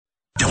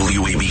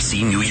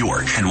WABC New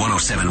York and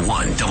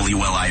 107.1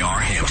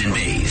 WLIR Hampton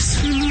Bays.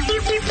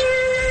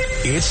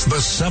 It's the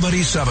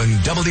 77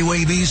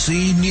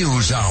 WABC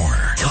News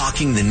Hour.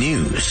 Talking the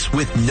news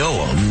with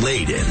Noam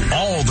Laden.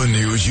 All the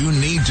news you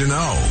need to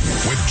know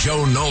with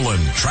Joe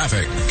Nolan,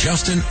 traffic,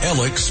 Justin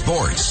Ellick,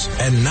 sports.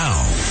 And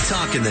now,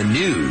 Talking the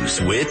news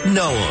with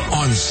Noam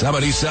on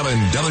 77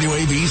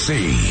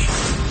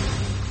 WABC.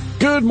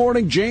 Good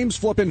morning, James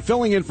Flippin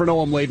filling in for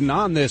Noam Laden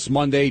on this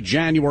Monday,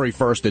 January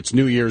 1st. It's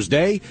New Year's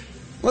Day.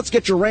 Let's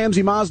get your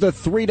Ramsey Mazda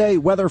 3-day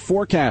weather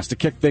forecast to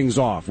kick things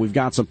off. We've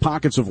got some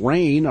pockets of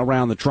rain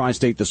around the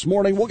tri-state this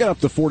morning. We'll get up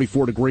to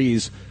 44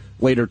 degrees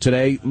later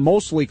today.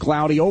 Mostly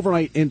cloudy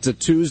overnight into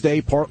Tuesday,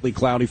 partly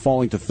cloudy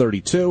falling to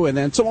 32. And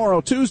then tomorrow,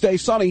 Tuesday,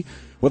 sunny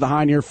with a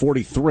high near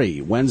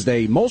 43.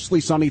 Wednesday, mostly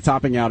sunny,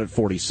 topping out at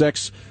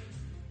 46.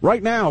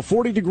 Right now,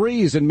 40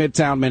 degrees in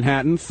Midtown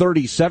Manhattan,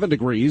 37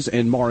 degrees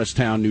in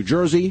Morristown, New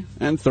Jersey,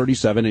 and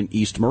 37 in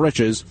East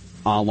Moriches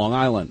on Long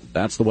Island.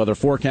 That's the weather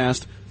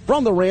forecast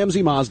from the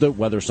Ramsey Mazda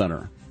Weather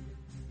Center.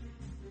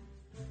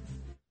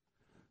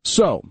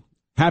 So,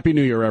 Happy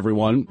New Year,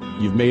 everyone.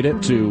 You've made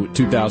it to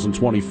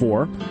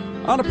 2024.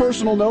 On a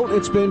personal note,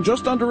 it's been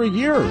just under a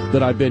year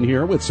that I've been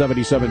here with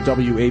 77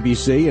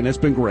 WABC, and it's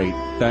been great.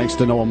 Thanks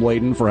to Noam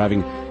Laden for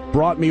having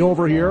brought me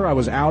over here. I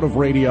was out of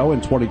radio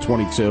in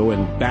 2022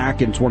 and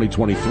back in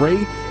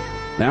 2023.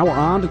 Now we're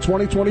on to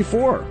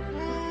 2024.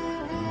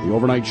 The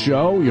overnight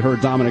show, you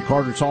heard Dominic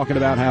Carter talking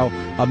about how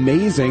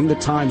amazing the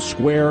Times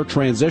Square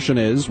transition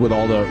is with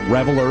all the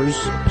revelers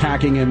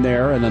packing in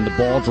there, and then the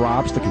ball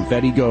drops, the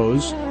confetti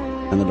goes,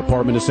 and the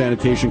Department of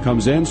Sanitation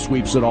comes in,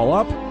 sweeps it all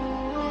up,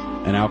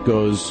 and out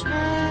goes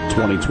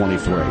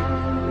 2023.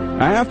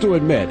 I have to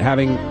admit,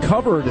 having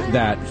covered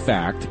that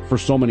fact for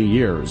so many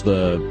years,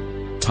 the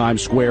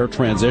Times Square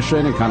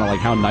transition and kind of like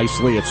how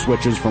nicely it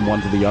switches from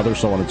one to the other,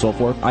 so on and so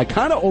forth, I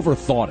kind of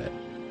overthought it.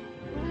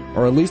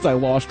 Or at least I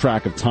lost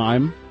track of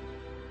time.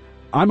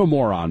 I'm a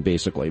moron,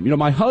 basically. You know,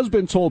 my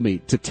husband told me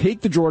to take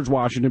the George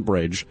Washington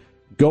Bridge,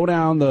 go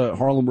down the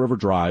Harlem River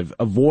Drive,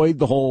 avoid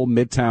the whole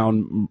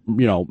Midtown,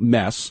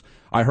 mess.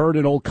 I heard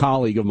an old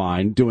colleague of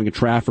mine doing a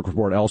traffic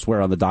report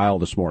elsewhere on the dial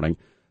this morning,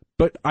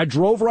 but I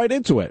drove right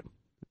into it.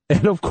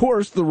 And, of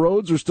course, the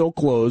roads are still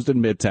closed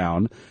in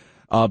Midtown.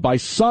 By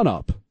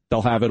sunup,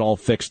 they'll have it all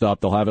fixed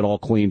up, they'll have it all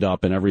cleaned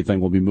up, and everything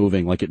will be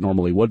moving like it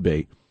normally would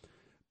be.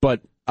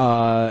 But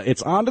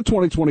it's on to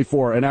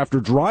 2024, and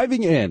after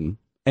driving in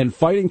and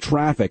fighting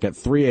traffic at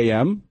 3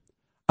 a.m.,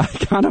 I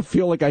kind of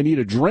feel like I need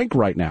a drink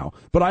right now.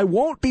 But I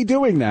won't be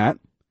doing that,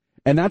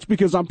 and that's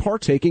because I'm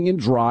partaking in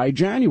dry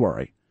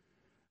January.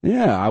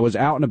 Yeah, I was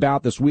out and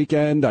about this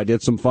weekend. I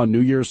did some fun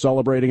New Year's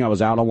celebrating. I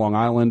was out on Long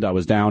Island. I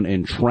was down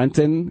in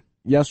Trenton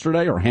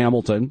yesterday, or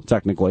Hamilton,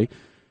 technically,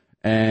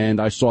 and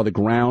I saw the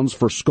grounds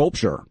for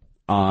sculpture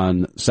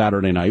on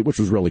Saturday night, which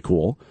was really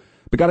cool.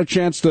 But got a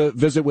chance to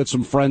visit with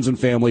some friends and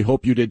family.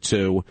 Hope you did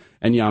too.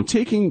 And yeah, I'm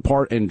taking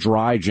part in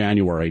dry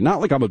January.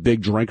 Not like I'm a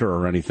big drinker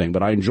or anything,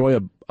 but I enjoy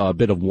a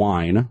bit of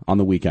wine on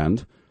the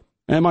weekend.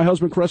 And my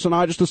husband Chris and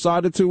I just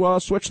decided to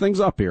switch things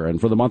up here. And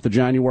for the month of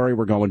January,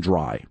 we're going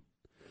dry.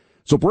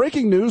 So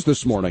breaking news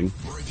this morning.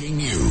 Breaking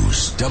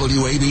news,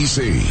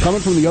 WABC.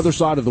 Coming from the other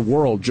side of the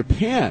world,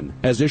 Japan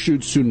has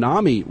issued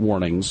tsunami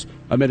warnings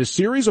amid a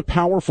series of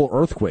powerful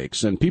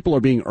earthquakes, and people are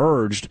being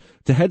urged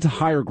to head to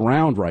higher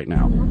ground right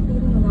now.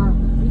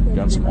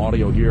 Got some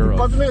audio here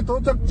of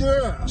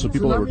some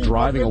people who were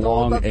driving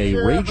along a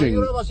raging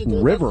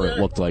river, it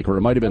looked like, or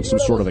it might have been some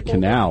sort of a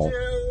canal.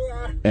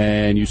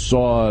 And you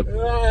saw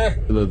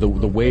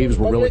the waves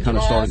were really kind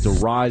of starting to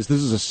rise.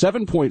 This is a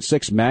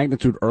 7.6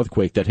 magnitude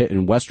earthquake that hit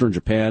in western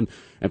Japan.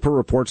 And per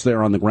reports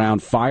there on the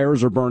ground,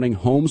 fires are burning.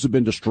 Homes have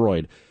been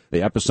destroyed. The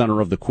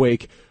epicenter of the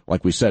quake,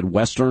 like we said,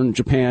 western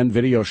Japan.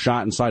 Video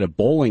shot inside a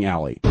bowling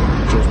alley.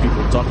 It shows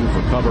people ducking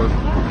for cover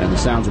and the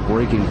sounds of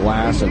breaking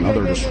glass and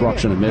other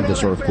destruction amid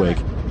this earthquake.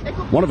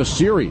 One of a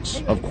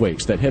series of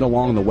quakes that hit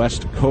along the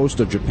west coast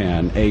of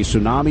Japan. A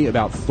tsunami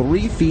about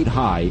 3 feet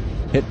high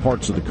hit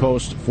parts of the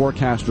coast.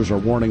 Forecasters are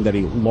warning that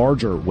a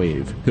larger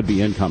wave could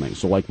be incoming.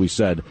 So like we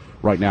said,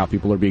 right now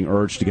people are being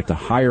urged to get to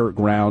higher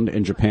ground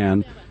in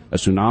Japan. A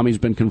tsunami's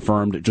been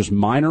confirmed. Just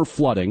minor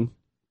flooding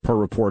per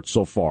report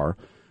so far.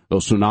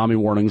 Those tsunami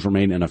warnings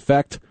remain in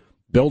effect.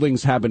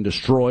 Buildings have been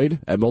destroyed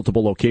at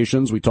multiple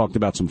locations. We talked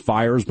about some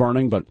fires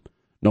burning, but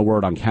no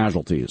word on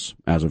casualties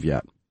as of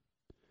yet.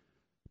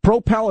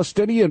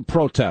 Pro-Palestinian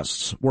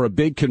protests were a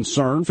big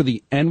concern for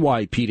the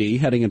NYPD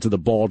heading into the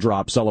ball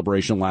drop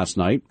celebration last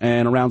night.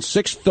 And around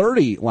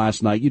 6:30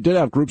 last night, you did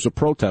have groups of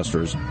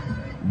protesters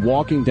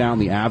walking down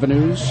the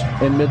avenues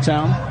in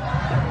Midtown.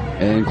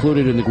 And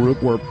included in the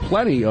group were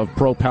plenty of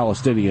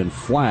pro-Palestinian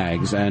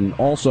flags and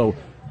also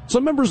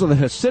some members of the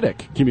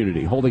Hasidic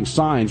community holding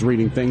signs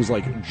reading things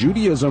like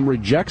Judaism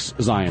rejects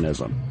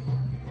Zionism.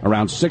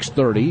 Around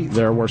 6:30,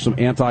 there were some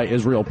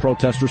anti-Israel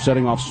protesters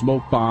setting off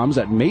smoke bombs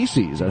at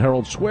Macy's at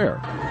Herald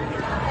Square.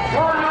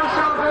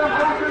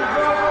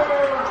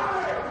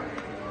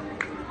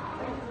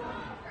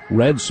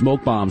 Red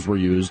smoke bombs were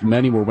used.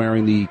 Many were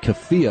wearing the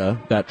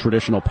keffiyeh, that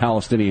traditional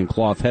Palestinian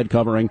cloth head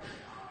covering.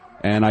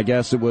 And I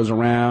guess it was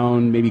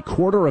around maybe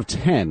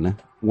 9:45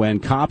 when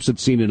cops had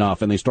seen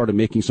enough and they started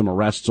making some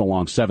arrests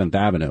along 7th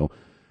Avenue.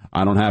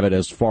 I don't have it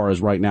as far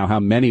as right now how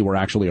many were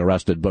actually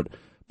arrested, but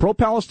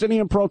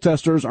pro-Palestinian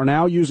protesters are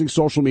now using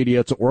social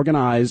media to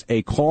organize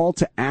a call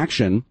to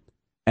action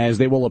as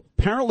they will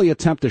apparently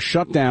attempt to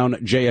shut down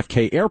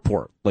JFK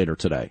Airport later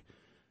today.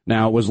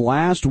 Now, it was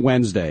last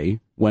Wednesday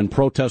when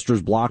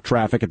protesters blocked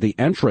traffic at the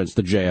entrance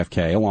to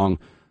JFK along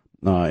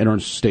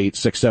Interstate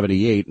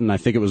 678, and I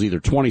think it was either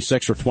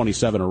 26 or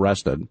 27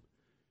 arrested.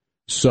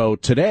 So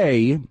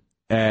today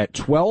at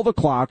 12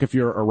 o'clock if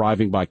you're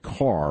arriving by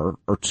car,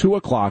 or 2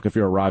 o'clock if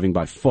you're arriving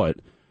by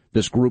foot,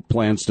 this group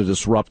plans to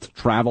disrupt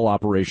travel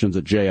operations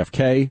at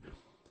JFK.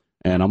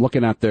 And I'm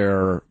looking at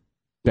their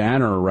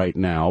banner right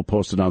now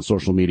posted on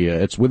social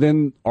media. It's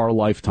Within Our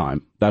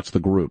Lifetime. That's the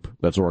group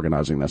that's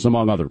organizing this,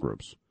 among other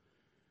groups.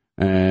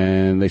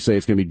 And they say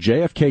it's going to be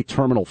JFK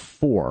Terminal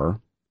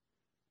 4.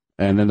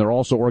 And then they're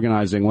also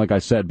organizing, like I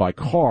said, by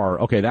car.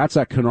 Okay, that's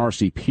at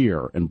Canarsie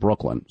Pier in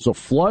Brooklyn. So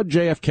flood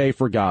JFK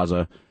for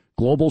Gaza,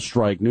 global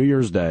strike, New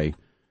Year's Day.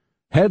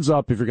 Heads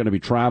up if you're going to be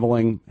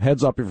traveling.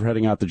 Heads up if you're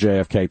heading out to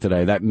JFK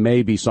today. That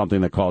may be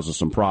something that causes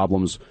some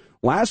problems.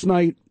 Last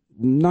night,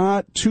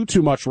 not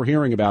too much we're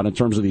hearing about in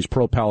terms of these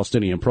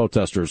pro-Palestinian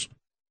protesters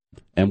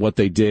and what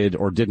they did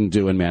or didn't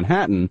do in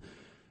Manhattan.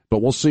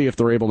 But we'll see if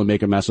they're able to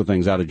make a mess of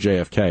things out of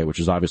JFK, which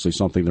is obviously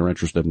something they're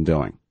interested in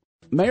doing.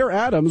 Mayor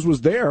Adams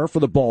was there for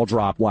the ball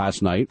drop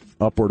last night.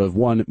 Upward of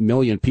 1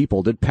 million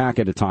people did pack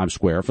into Times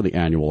Square for the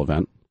annual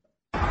event.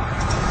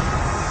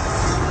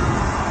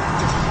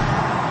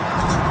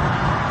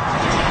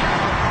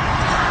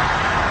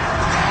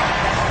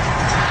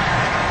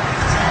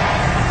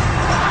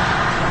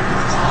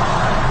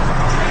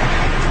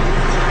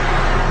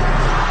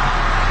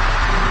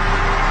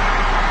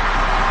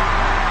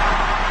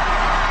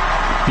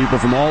 People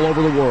from all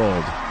over the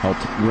world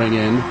helped ring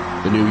in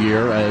the new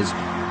year as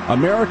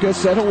America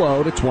said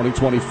hello to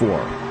 2024.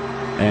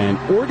 And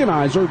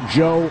organizer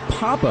Joe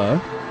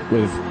Papa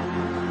with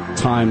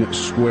Times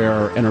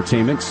Square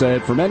Entertainment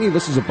said, for many,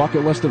 this is a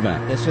bucket list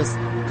event. It's just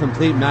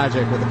complete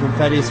magic with the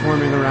confetti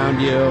swarming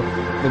around you,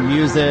 the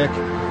music.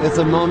 It's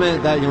a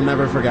moment that you'll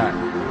never forget.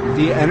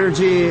 The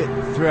energy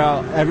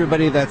throughout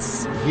everybody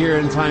that's here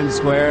in Times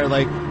Square,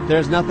 like,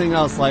 there's nothing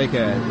else like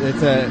it.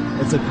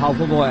 It's a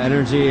palpable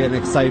energy and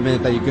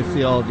excitement that you could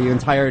feel the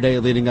entire day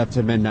leading up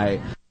to midnight.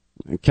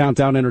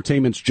 Countdown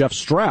Entertainment's Jeff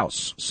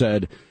Strauss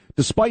said,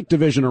 despite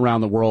division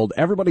around the world,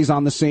 everybody's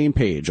on the same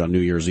page on New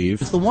Year's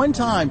Eve. It's the one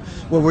time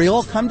where we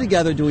all come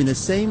together doing the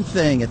same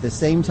thing at the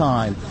same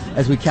time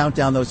as we count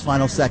down those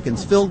final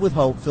seconds, filled with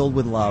hope, filled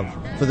with love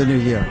for the new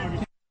year.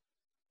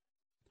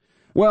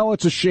 Well,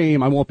 it's a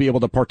shame I won't be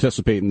able to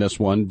participate in this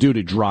one due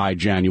to dry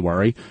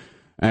January.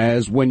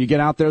 As when you get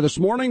out there this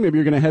morning, maybe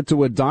you're going to head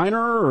to a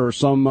diner or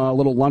some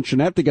little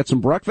luncheonette to get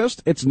some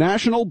breakfast. It's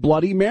National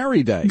Bloody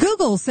Mary Day.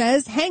 Google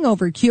says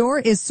hangover cure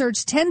is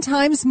searched 10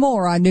 times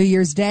more on New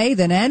Year's Day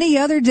than any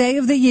other day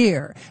of the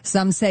year.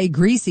 Some say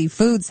greasy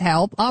foods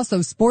help,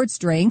 also sports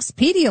drinks.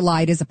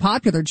 Pedialyte is a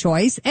popular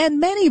choice,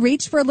 and many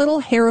reach for a little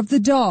hair of the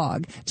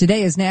dog.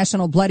 Today is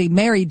National Bloody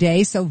Mary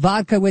Day, so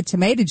vodka with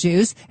tomato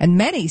juice, and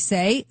many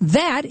say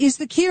that is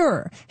the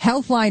cure.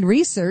 Healthline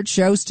research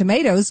shows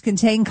tomatoes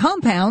contain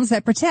compounds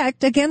that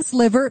protect against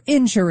liver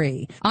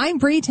injury. I'm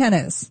Bree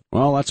Tennis.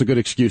 Well, that's a good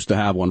excuse to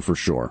have one for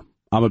sure.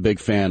 I'm a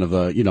big fan of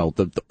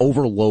the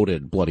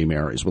overloaded Bloody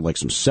Marys with like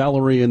some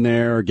celery in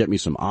there. Get me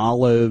some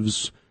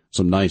olives,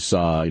 some nice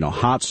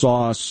hot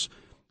sauce.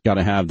 Got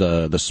to have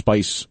the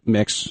spice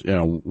mix,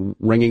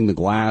 ringing the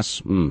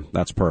glass.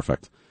 That's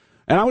perfect.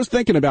 And I was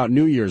thinking about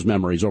New Year's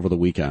memories over the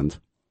weekend.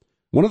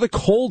 One of the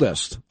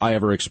coldest I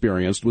ever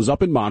experienced was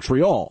up in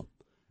Montreal,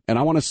 and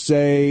I want to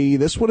say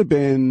this would have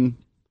been,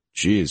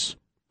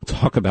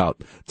 talk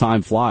about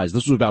time flies.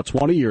 This was about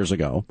 20 years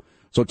ago.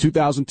 So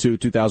 2002,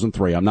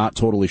 2003, I'm not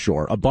totally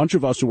sure. A bunch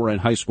of us who were in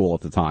high school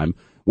at the time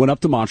went up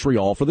to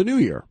Montreal for the New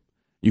Year.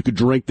 You could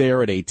drink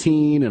there at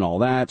 18 and all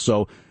that.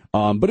 So,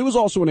 but it was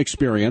also an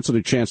experience and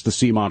a chance to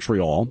see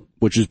Montreal,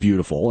 which is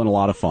beautiful and a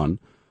lot of fun.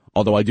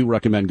 Although I do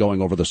recommend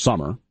going over the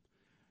summer.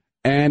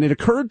 And it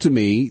occurred to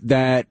me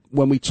that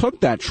when we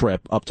took that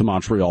trip up to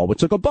Montreal, we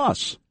took a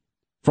bus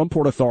from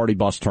Port Authority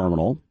Bus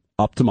Terminal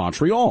up to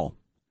Montreal.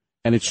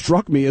 And it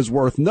struck me as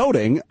worth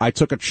noting, I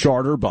took a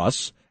charter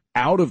bus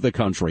out of the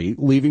country,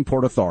 leaving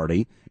Port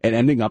Authority, and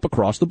ending up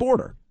across the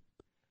border.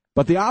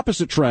 But the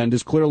opposite trend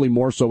is clearly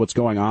more so what's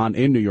going on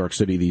in New York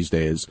City these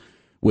days,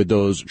 with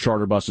those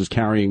charter buses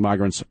carrying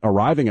migrants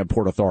arriving at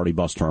Port Authority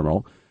Bus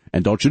Terminal.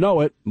 And don't you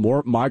know it,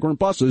 more migrant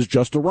buses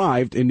just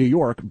arrived in New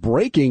York,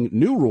 breaking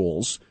new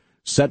rules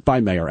set by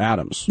Mayor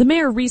Adams. The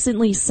mayor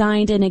recently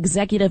signed an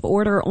executive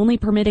order only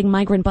permitting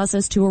migrant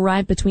buses to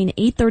arrive between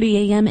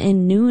 8:30 a.m.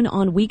 and noon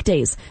on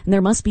weekdays, and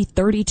there must be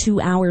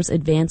 32 hours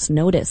advance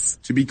notice.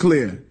 To be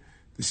clear,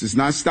 this is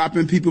not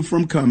stopping people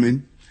from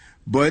coming,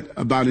 but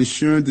about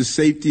ensuring the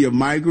safety of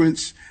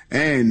migrants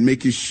and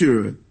making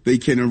sure they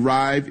can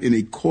arrive in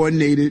a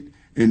coordinated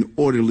and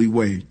orderly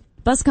way.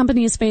 Bus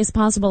companies face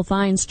possible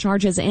fines,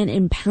 charges, and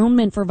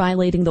impoundment for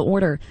violating the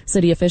order.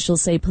 City officials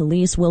say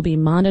police will be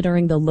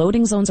monitoring the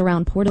loading zones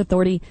around Port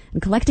Authority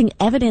and collecting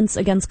evidence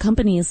against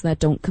companies that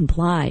don't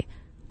comply.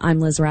 I'm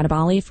Liz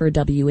Radabali for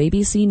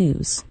WABC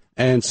News.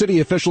 And city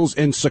officials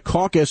in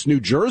Secaucus, New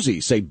Jersey,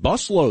 say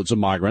busloads of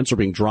migrants are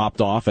being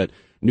dropped off at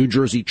New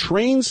Jersey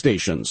train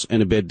stations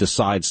in a bid to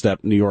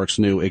sidestep New York's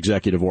new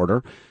executive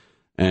order.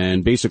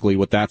 And basically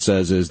what that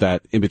says is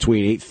that in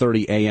between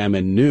 8:30 a.m.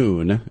 and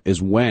noon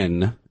is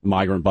when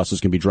migrant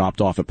buses can be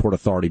dropped off at Port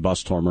Authority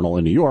Bus Terminal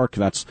in New York.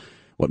 That's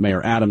what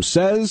Mayor Adams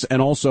says.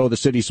 And also the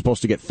city's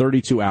supposed to get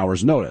 32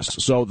 hours notice.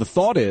 So the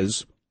thought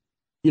is,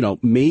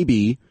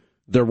 maybe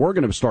there were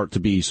going to start to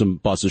be some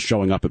buses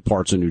showing up at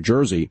parts of New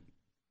Jersey.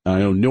 I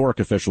know Newark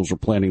officials were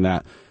planning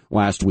that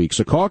last week.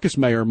 Secaucus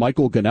Mayor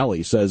Michael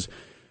Ganelli says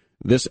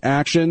this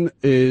action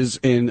is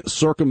in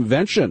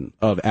circumvention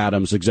of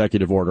Adams'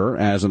 executive order,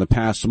 as in the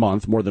past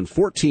month, more than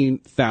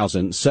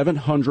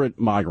 14,700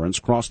 migrants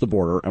crossed the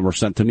border and were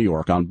sent to New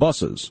York on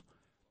buses.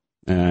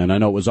 And I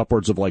know it was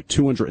upwards of like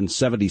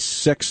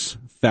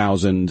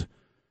 276,000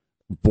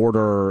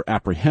 border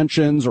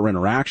apprehensions or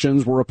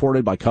interactions were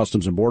reported by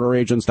Customs and Border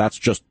agents. That's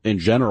just in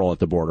general at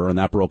the border, and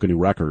that broke a new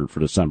record for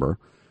December.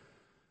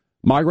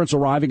 Migrants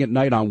arriving at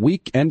night on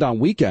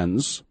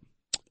weekends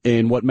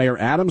in what Mayor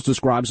Adams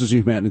describes as a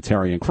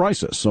humanitarian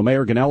crisis. So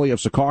Mayor Ganelli of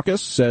Secaucus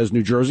says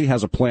New Jersey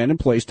has a plan in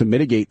place to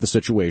mitigate the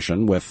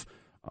situation with,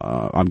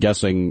 I'm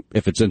guessing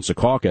if it's in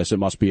Secaucus, it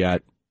must be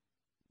at,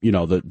 the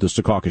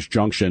Secaucus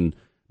Junction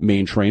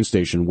main train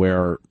station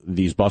where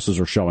these buses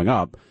are showing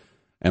up.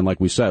 And like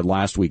we said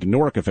last week,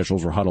 Newark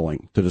officials were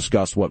huddling to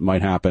discuss what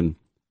might happen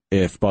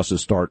if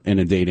buses start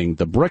inundating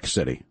the Brick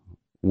City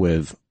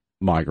with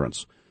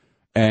migrants.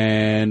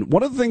 And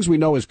one of the things we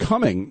know is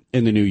coming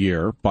in the new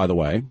year, by the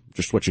way,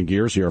 just switching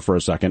gears here for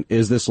a second,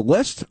 is this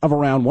list of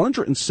around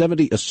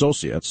 170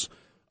 associates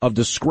of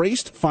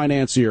disgraced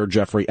financier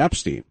Jeffrey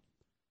Epstein.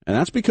 And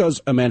that's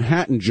because a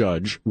Manhattan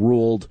judge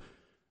ruled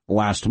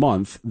last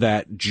month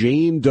that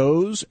Jane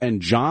Does and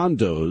John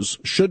Does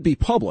should be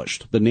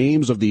published. The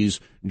names of these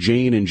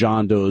Jane and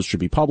John Does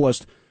should be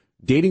published,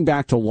 dating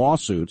back to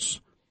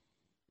lawsuits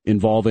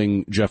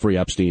involving Jeffrey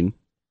Epstein,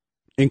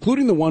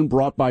 including the one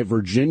brought by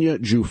Virginia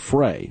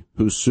Giuffre,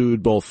 who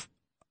sued both,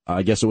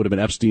 I guess it would have been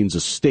Epstein's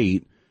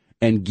estate,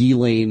 and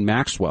Ghislaine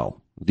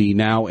Maxwell, the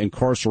now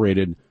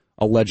incarcerated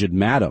alleged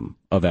madam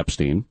of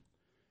Epstein.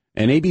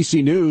 And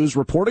ABC News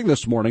reporting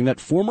this morning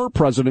that former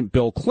President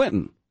Bill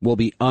Clinton will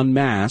be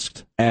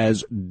unmasked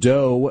as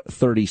Doe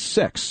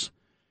 36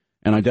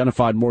 and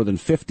identified more than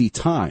 50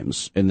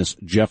 times in this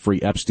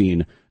Jeffrey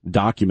Epstein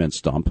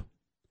documents dump.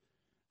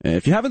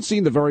 If you haven't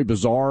seen the very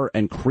bizarre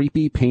and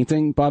creepy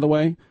painting, by the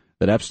way,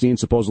 that Epstein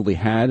supposedly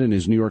had in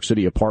his New York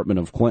City apartment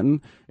of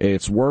Clinton,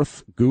 it's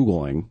worth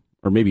Googling,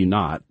 or maybe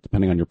not,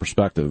 depending on your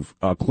perspective.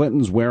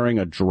 Clinton's wearing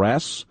a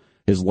dress,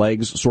 his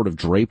legs sort of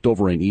draped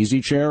over an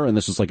easy chair, and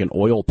this is like an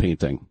oil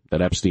painting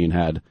that Epstein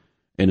had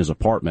in his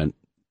apartment.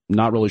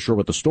 Not really sure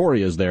what the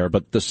story is there,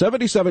 but the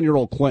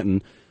 77-year-old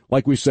Clinton,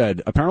 like we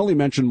said, apparently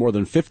mentioned more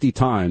than 50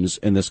 times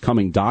in this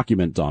coming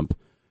document dump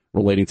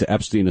relating to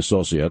Epstein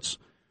associates.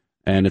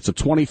 And it's a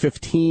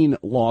 2015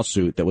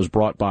 lawsuit that was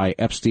brought by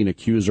Epstein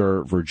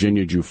accuser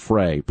Virginia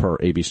Giuffre, per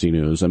ABC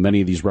News. And many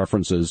of these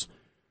references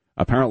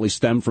apparently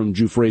stem from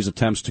Giuffre's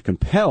attempts to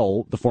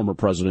compel the former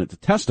president to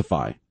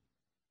testify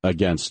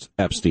against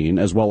Epstein,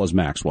 as well as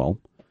Maxwell.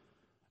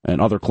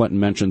 And other Clinton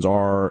mentions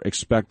are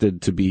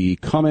expected to be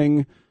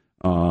coming.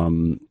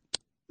 And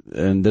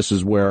this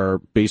is where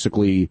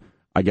basically,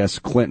 I guess,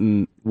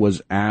 Clinton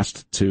was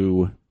asked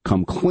to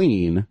come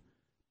clean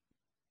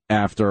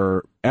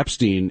after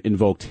Epstein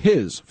invoked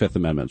his Fifth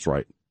Amendment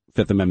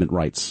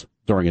rights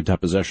during a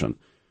deposition.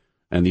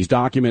 And these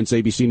documents,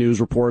 ABC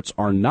News reports,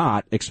 are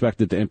not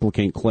expected to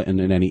implicate Clinton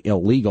in any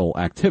illegal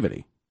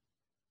activity.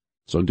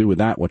 So do with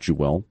that what you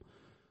will.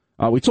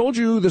 We told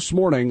you this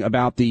morning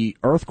about the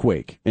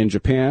earthquake in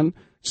Japan,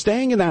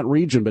 staying in that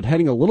region but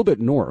heading a little bit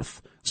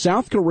north.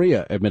 South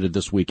Korea admitted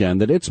this weekend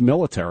that its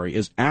military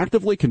is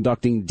actively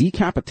conducting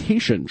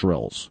decapitation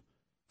drills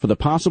for the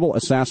possible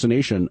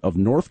assassination of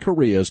North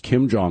Korea's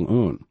Kim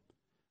Jong-un.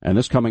 And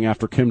this coming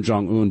after Kim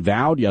Jong-un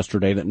vowed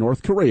yesterday that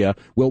North Korea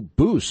will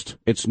boost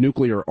its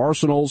nuclear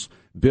arsenals,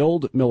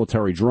 build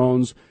military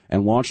drones,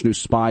 and launch new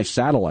spy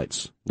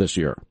satellites this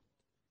year.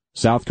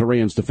 South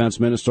Korea's defense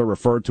minister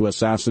referred to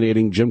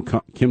assassinating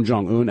Kim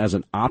Jong-un as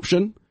an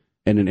option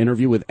in an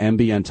interview with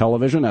MBN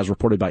television, as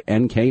reported by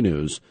NK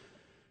News.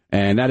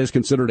 And that is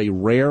considered a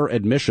rare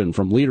admission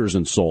from leaders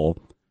in Seoul,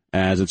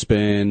 as it's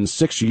been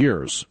 6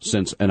 years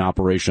since an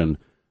operation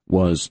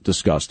was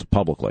discussed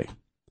publicly.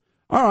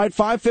 All right,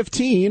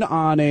 5:15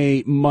 on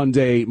a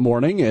Monday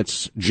morning.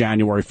 It's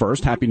January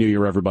 1st. Happy New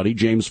Year, everybody.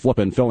 James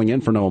Flippin filling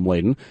in for Noam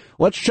Laden.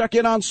 Let's check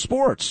in on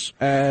sports,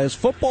 as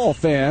football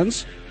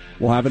fans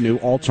will have a new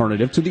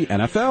alternative to the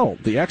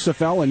NFL. The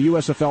XFL and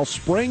USFL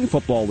spring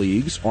football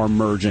leagues are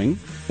merging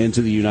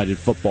into the United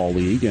Football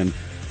League, and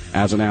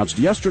as announced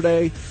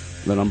yesterday,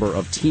 the number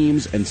of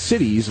teams and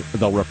cities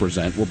they'll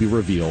represent will be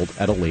revealed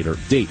at a later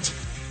date.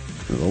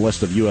 The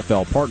list of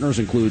UFL partners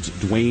includes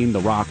Dwayne "The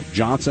Rock"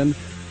 Johnson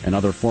and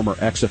other former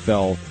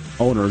XFL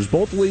owners.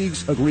 Both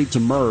leagues agreed to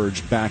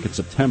merge back in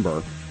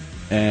September.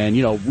 And,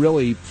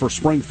 really for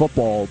spring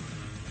football,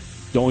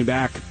 going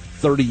back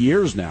 30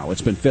 years now,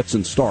 it's been fits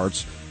and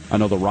starts. I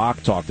know The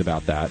Rock talked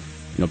about that.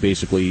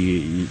 Basically,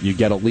 you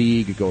get a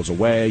league, it goes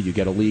away. You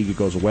get a league, it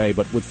goes away.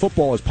 But with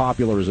football as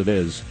popular as it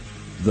is,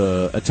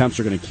 the attempts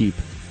are going to keep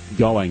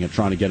going at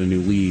trying to get a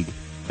new league.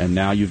 And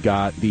now you've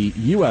got the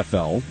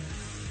UFL.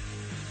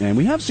 And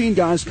we have seen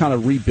guys kind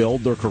of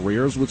rebuild their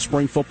careers with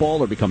spring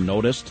football or become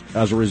noticed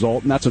as a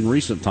result. And that's in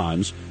recent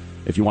times.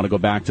 If you want to go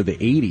back to the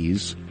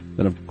 80s,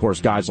 then, of course,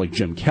 guys like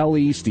Jim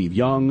Kelly, Steve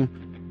Young,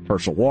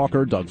 Herschel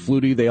Walker, Doug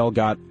Flutie, they all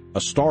got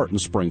a start in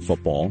spring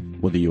football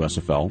with the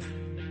USFL.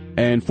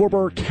 And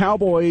former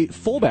Cowboy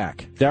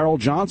fullback Darryl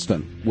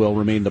Johnston will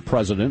remain the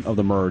president of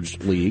the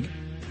merged league.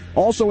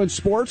 Also in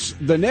sports,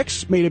 the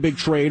Knicks made a big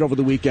trade over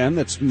the weekend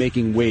that's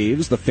making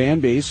waves. The fan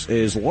base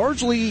is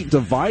largely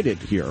divided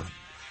here,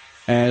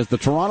 as the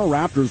Toronto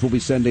Raptors will be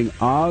sending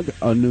Og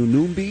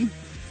Anunoby,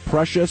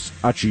 Precious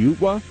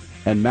Achiuwa,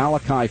 and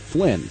Malachi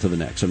Flynn to the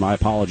Knicks. And my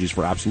apologies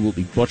for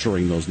absolutely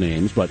butchering those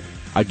names, but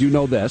I do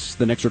know this.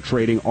 The Knicks are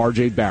trading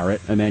R.J. Barrett,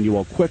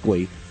 Emmanuel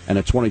Quickley, and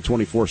a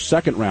 2024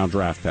 second-round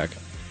draft pick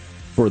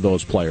for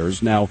those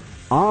players. Now,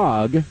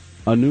 Og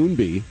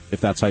Anunoby, if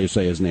that's how you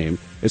say his name,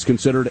 is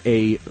considered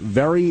a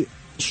very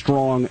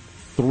strong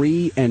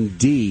 3 and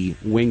D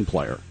wing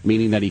player,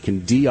 meaning that he can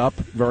D up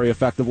very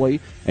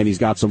effectively, and he's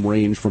got some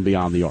range from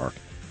beyond the arc.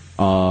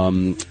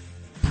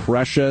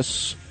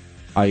 Precious,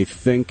 I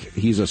think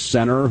he's a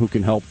center who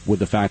can help with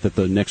the fact that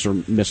the Knicks are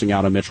missing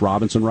out on Mitch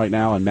Robinson right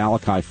now, and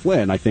Malachi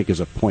Flynn, I think, is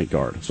a point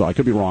guard. So I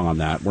could be wrong on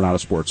that. We're not a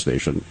sports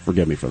station.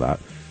 Forgive me for that.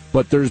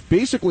 But there's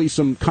basically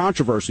some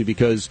controversy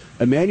because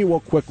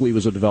Emmanuel Quickley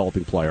was a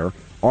developing player.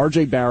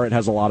 R.J. Barrett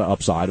has a lot of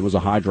upside. It was a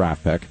high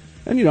draft pick.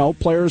 And,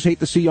 players hate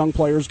to see young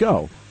players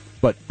go.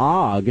 But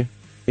Og,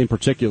 in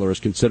particular, is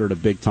considered a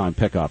big-time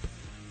pickup.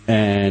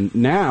 And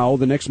now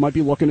the Knicks might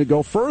be looking to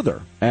go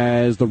further,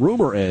 as the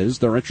rumor is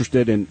they're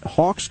interested in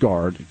Hawks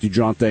guard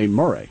DeJounte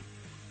Murray.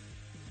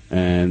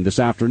 And this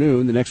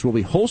afternoon, the Knicks will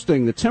be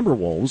hosting the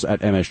Timberwolves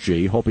at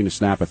MSG, hoping to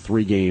snap a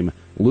 3-game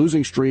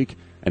losing streak,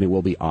 and it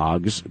will be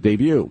Og's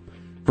debut.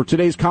 For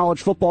today's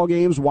college football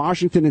games,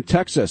 Washington and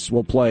Texas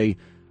will play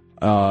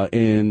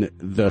in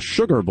the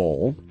Sugar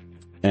Bowl,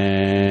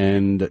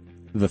 and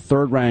the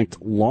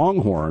third-ranked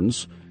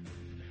Longhorns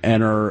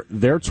enter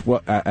their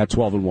at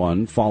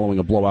 12-1 following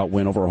a blowout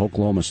win over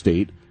Oklahoma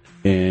State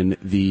in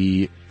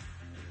the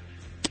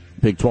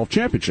Big 12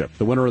 Championship.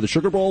 The winner of the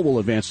Sugar Bowl will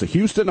advance to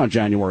Houston on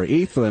January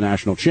 8th for the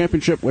national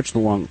championship, which the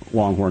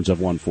Longhorns have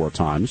won 4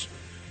 times.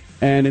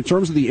 And in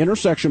terms of the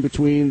intersection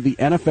between the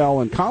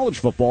NFL and college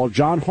football,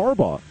 John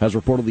Harbaugh has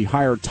reportedly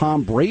hired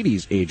Tom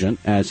Brady's agent,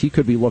 as he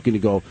could be looking to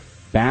go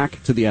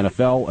back to the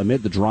NFL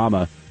amid the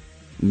drama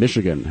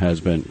Michigan has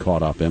been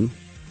caught up in.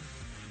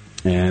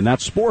 And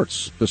that's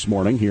sports this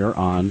morning here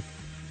on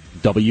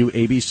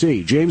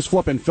WABC. James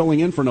Flippin filling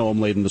in for Noam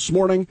Laden this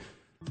morning.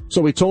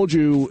 So we told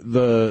you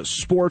the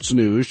sports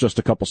news just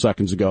a couple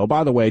seconds ago.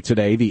 By the way,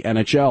 today the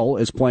NHL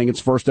is playing its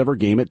first ever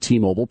game at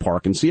T-Mobile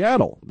Park in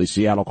Seattle. The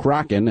Seattle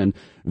Kraken and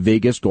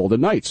Vegas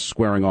Golden Knights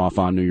squaring off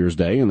on New Year's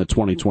Day in the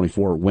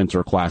 2024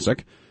 Winter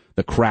Classic,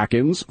 the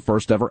Kraken's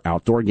first ever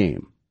outdoor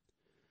game.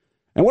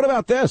 And what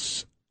about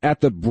this?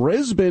 At the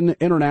Brisbane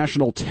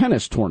International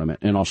Tennis Tournament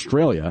in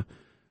Australia,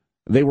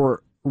 they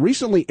were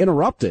recently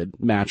interrupted,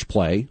 match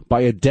play,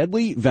 by a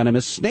deadly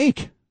venomous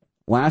snake.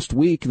 Last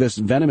week, this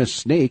venomous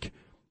snake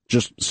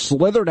just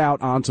slithered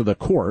out onto the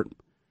court,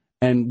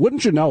 and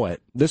wouldn't you know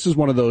it, this is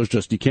one of those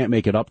just you can't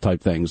make it up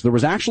type things. There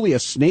was actually a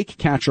snake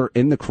catcher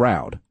in the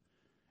crowd,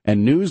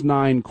 and News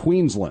 9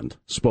 Queensland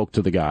spoke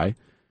to the guy.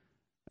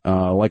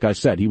 Like I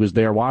said, he was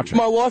there watching.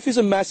 My wife is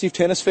a massive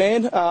tennis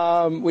fan.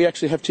 We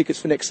actually have tickets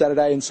for next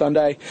Saturday and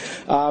Sunday.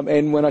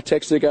 And when I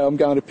texted her, I'm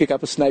going to pick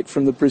up a snake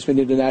from the Brisbane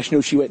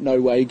International, she went, no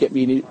way, get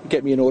me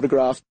an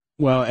autograph.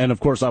 Well, and of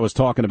course I was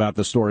talking about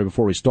this story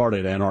before we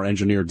started, and our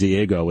engineer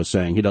Diego was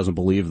saying he doesn't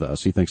believe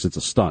this. He thinks it's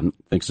a stunt,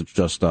 thinks it's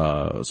just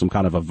some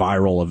kind of a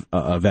viral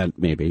event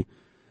maybe.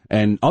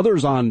 And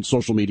others on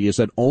social media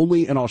said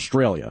only in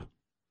Australia.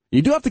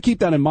 You do have to keep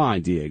that in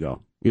mind,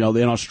 Diego. In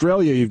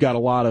Australia you've got a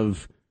lot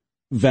of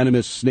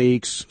venomous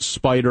snakes,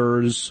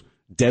 spiders,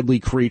 deadly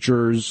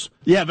creatures.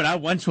 Yeah, but I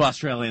went to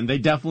Australia, and they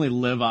definitely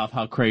live off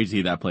how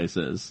crazy that place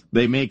is.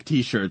 They make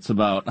T-shirts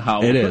about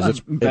how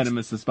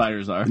venomous the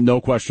spiders are. No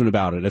question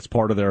about it. It's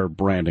part of their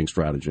branding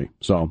strategy.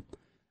 So,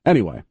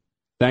 anyway,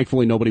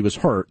 thankfully nobody was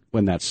hurt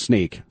when that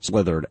snake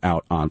slithered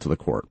out onto the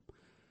court.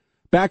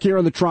 Back here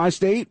in the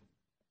tri-state,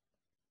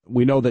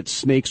 we know that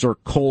snakes are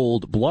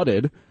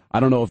cold-blooded. I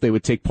don't know if they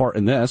would take part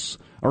in this.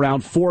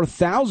 Around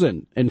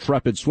 4,000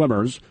 intrepid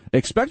swimmers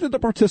expected to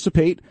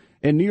participate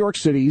in New York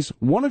City's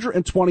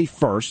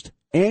 121st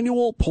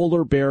annual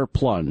polar bear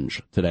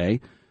plunge today.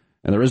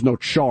 And there is no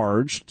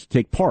charge to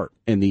take part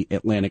in the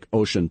Atlantic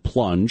Ocean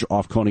plunge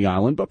off Coney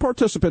Island, but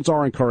participants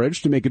are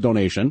encouraged to make a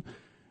donation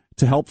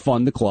to help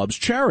fund the club's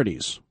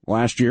charities.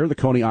 Last year, the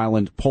Coney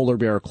Island Polar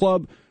Bear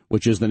Club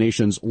which is the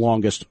nation's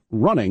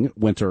longest-running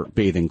winter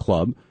bathing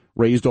club,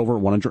 raised over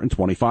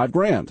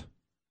 $125,000.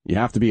 You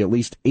have to be at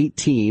least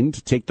 18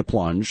 to take the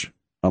plunge,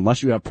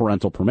 unless you have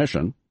parental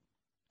permission,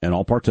 and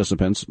all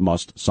participants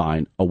must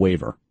sign a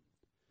waiver.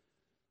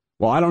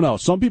 Well, I don't know.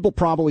 Some people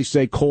probably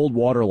say cold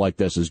water like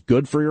this is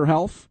good for your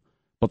health,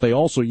 but they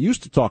also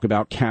used to talk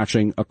about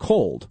catching a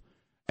cold.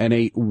 And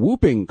a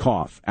whooping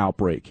cough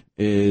outbreak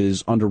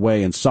is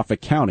underway in Suffolk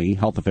County,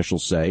 health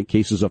officials say.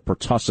 Cases of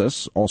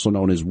pertussis, also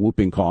known as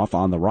whooping cough,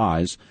 on the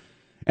rise.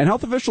 And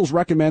health officials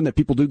recommend that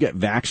people do get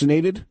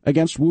vaccinated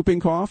against whooping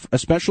cough,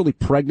 especially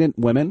pregnant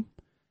women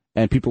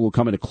and people who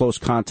come into close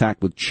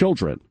contact with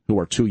children who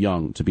are too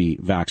young to be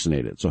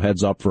vaccinated. So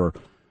heads up for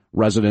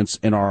residents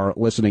in our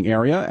listening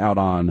area out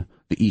on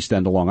the east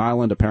end of Long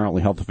Island.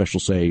 Apparently, health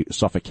officials say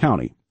Suffolk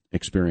County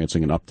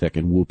experiencing an uptick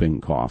in whooping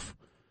cough.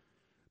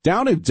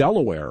 Down in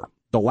Delaware,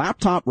 the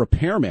laptop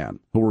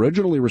repairman who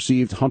originally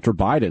received Hunter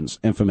Biden's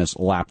infamous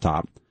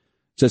laptop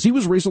says he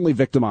was recently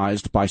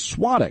victimized by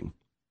swatting.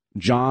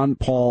 John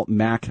Paul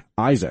Mac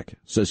Isaac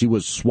says he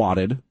was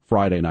swatted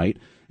Friday night.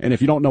 And if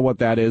you don't know what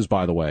that is,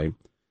 by the way,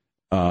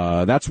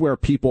 that's where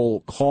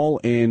people call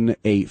in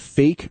a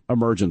fake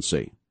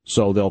emergency.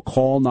 So they'll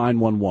call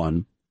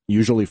 911,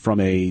 usually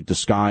from a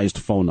disguised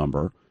phone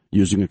number,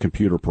 using a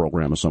computer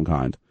program of some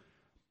kind.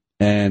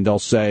 And they'll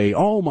say,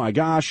 oh, my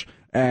gosh,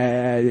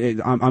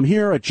 I'm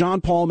here at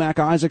John Paul Mac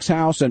Isaac's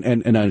house, and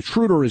an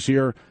intruder is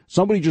here.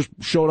 Somebody just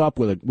showed up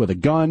with a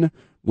gun,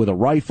 with a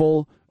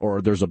rifle,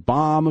 or there's a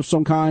bomb of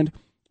some kind.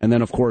 And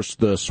then, of course,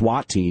 the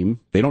SWAT team,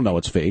 they don't know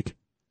it's fake,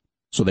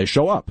 so they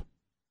show up.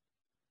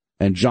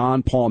 And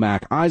John Paul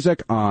Mac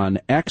Isaac on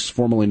X,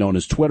 formerly known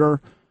as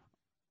Twitter,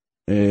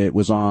 it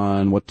was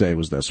on, what day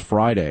was this?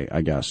 Friday,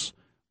 I guess.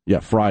 Yeah,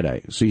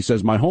 Friday. So he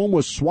says, my home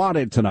was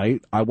swatted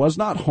tonight. I was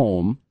not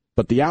home,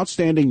 but the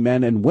outstanding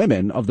men and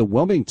women of the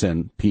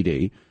Wilmington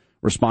PD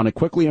responded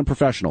quickly and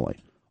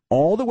professionally.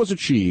 All that was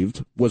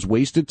achieved was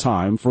wasted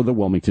time for the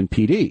Wilmington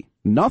PD.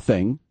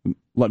 Nothing,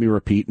 let me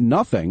repeat,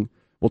 nothing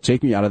will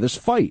take me out of this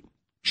fight.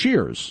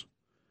 Cheers.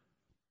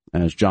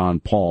 As John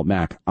Paul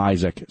Mac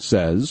Isaac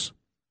says.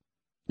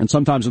 And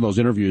sometimes in those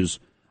interviews,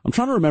 I'm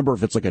trying to remember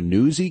if it's like a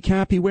newsy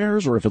cap he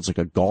wears or if it's like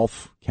a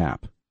golf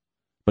cap.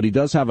 But he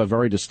does have a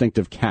very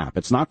distinctive cap.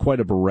 It's not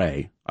quite a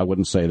beret. I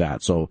wouldn't say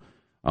that. So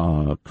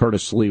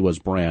Curtis Sliwa's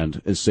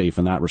brand is safe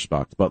in that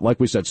respect. But like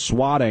we said,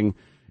 swatting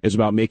is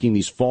about making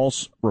these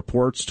false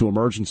reports to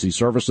emergency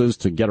services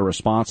to get a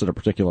response at a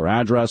particular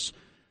address.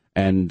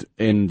 And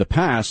in the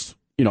past,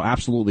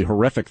 absolutely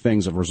horrific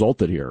things have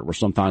resulted here, where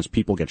sometimes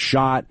people get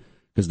shot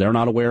because they're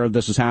not aware of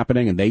this is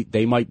happening, and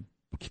they might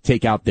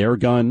take out their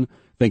gun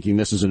thinking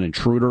this is an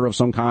intruder of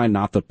some kind,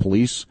 not the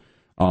police.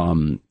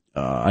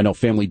 I know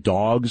family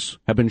dogs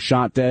have been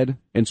shot dead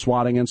in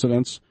swatting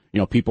incidents.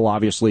 People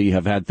obviously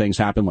have had things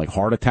happen like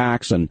heart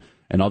attacks and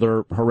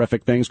other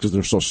horrific things because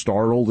they're so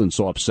startled and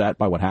so upset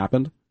by what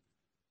happened.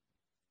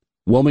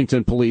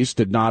 Wilmington police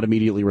did not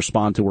immediately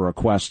respond to a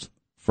request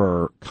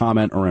for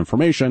comment or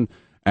information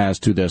as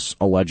to this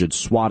alleged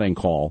swatting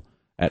call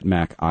at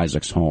Mac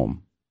Isaac's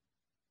home.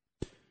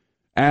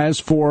 As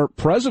for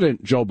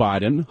President Joe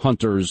Biden,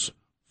 Hunter's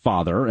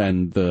father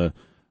and the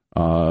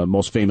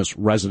most famous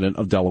resident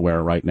of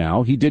Delaware right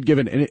now, he did give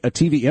a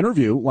TV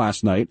interview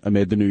last night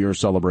amid the New Year's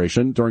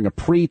celebration during a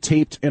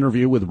pre-taped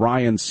interview with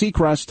Ryan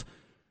Seacrest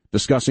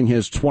discussing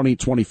his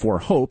 2024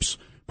 hopes.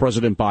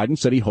 President Biden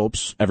said he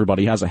hopes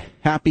everybody has a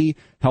happy,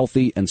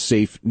 healthy, and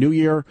safe New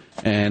Year,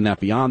 and that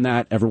beyond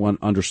that, everyone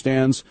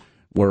understands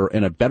we're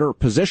in a better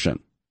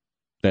position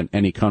than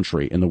any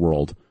country in the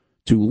world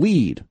to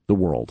lead the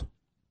world,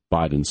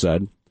 Biden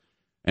said.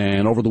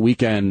 And over the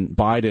weekend,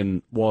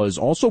 Biden was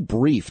also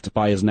briefed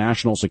by his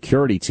national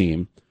security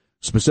team,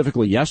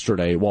 specifically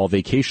yesterday while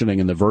vacationing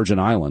in the Virgin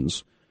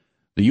Islands.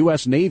 The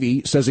U.S.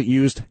 Navy says it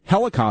used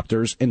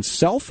helicopters in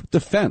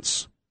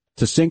self-defense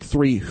to sink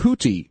 3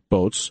 Houthi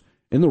boats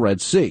in the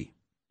Red Sea.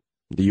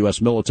 The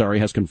U.S. military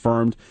has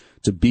confirmed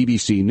to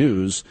BBC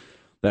News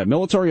that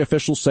military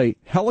officials say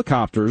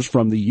helicopters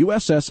from the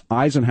USS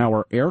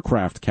Eisenhower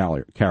aircraft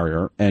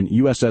carrier and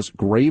USS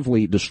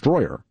Gravely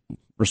destroyer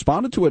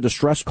responded to a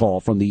distress call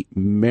from the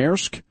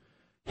Maersk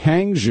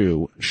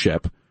Hangzhou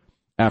ship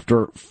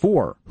after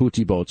 4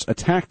 Houthi boats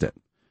attacked it.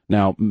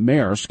 Now,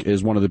 Maersk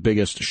is one of the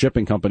biggest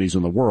shipping companies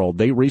in the world.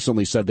 They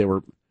recently said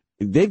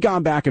they've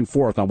gone back and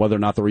forth on whether or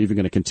not they're even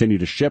going to continue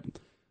to ship,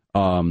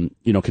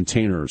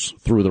 containers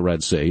through the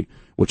Red Sea,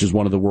 which is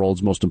one of the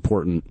world's most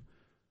important,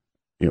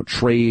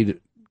 trade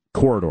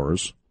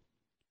corridors.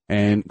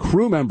 And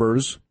crew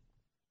members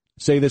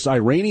say this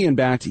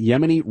Iranian-backed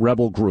Yemeni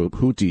rebel group,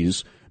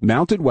 Houthis,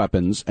 mounted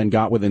weapons and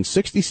got within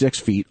 66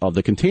 feet of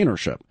the container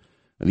ship.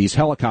 These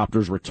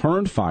helicopters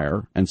returned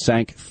fire and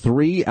sank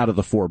 3 out of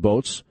the 4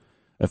 boats.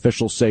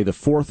 Officials say the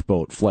 4th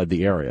boat fled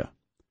the area.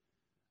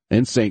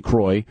 In St.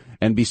 Croix,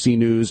 NBC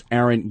News'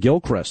 Aaron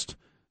Gilchrist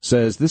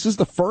says this is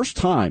the first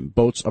time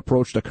boats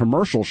approached a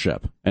commercial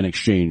ship and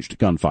exchanged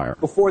gunfire.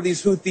 Before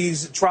these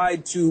Houthis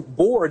tried to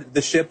board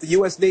the ship, the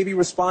U.S. Navy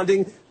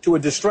responding to a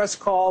distress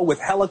call with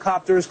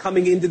helicopters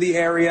coming into the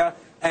area.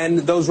 and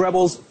those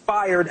rebels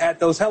fired at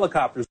those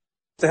helicopters.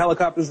 The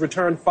helicopters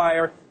returned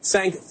fire,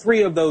 sank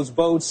 3 of those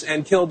boats,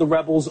 and killed the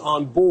rebels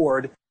on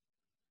board.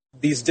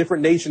 These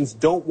different nations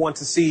don't want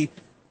to see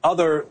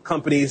other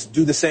companies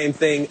do the same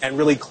thing and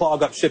really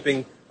clog up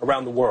shipping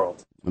around the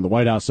world. And the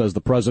White House says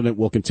the president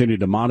will continue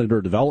to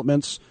monitor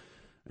developments,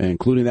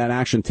 including that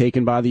action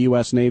taken by the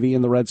U.S. Navy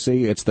in the Red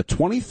Sea. It's the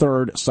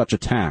 23rd such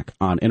attack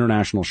on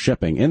international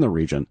shipping in the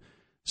region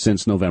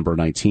since November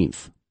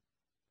 19th.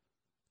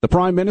 The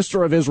Prime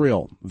Minister of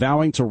Israel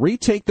vowing to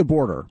retake the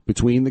border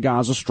between the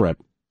Gaza Strip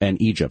and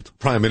Egypt.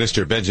 Prime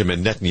Minister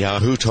Benjamin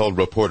Netanyahu told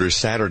reporters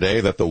Saturday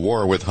that the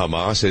war with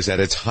Hamas is at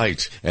its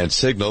height and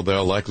signaled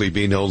there'll likely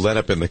be no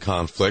let-up in the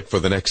conflict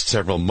for the next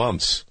several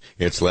months.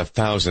 It's left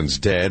thousands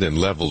dead and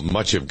leveled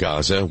much of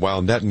Gaza,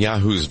 while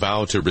Netanyahu's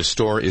vow to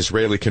restore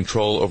Israeli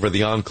control over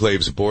the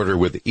enclave's border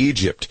with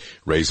Egypt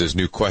raises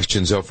new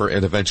questions over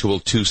an eventual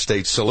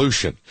two-state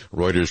solution.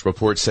 Reuters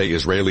reports say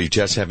Israeli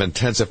jets have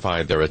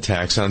intensified their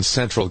attacks on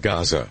central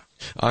Gaza.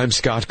 I'm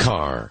Scott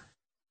Carr.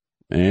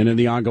 And in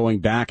the ongoing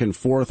back and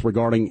forth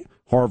regarding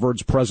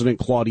Harvard's President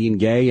Claudine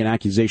Gay and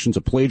accusations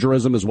of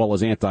plagiarism as well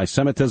as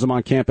anti-Semitism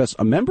on campus,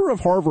 a member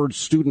of Harvard's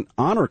Student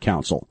Honor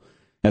Council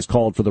has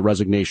called for the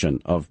resignation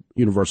of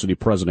University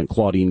President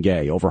Claudine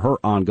Gay over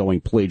her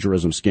ongoing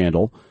plagiarism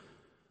scandal,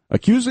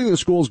 accusing the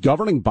school's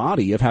governing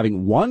body of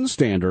having one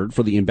standard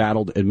for the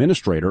embattled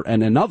administrator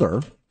and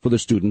another for the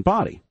student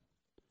body.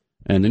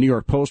 And the New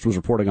York Post was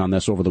reporting on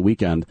this over the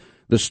weekend.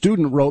 The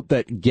student wrote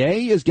that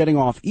Gay is getting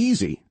off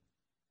easy.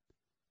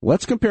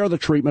 Let's compare the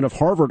treatment of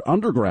Harvard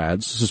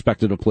undergrads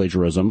suspected of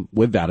plagiarism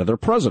with that of their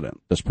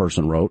president, this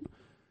person wrote.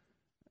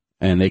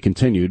 And they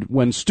continued,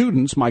 when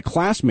students, my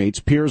classmates,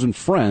 peers, and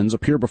friends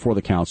appear before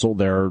the council,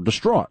 they're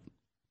distraught.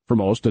 For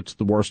most, it's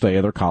the worst day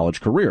of their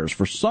college careers.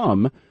 For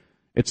some,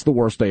 it's the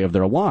worst day of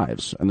their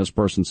lives. And this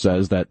person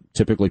says that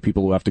typically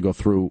people who have to go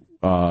through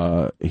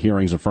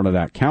hearings in front of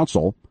that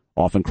council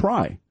often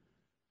cry.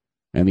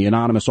 And the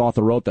anonymous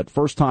author wrote that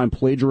first-time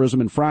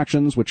plagiarism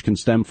infractions, which can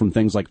stem from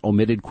things like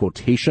omitted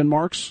quotation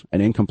marks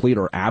and incomplete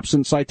or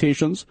absent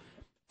citations,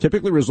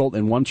 typically result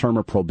in one term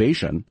of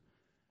probation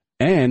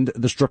and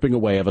the stripping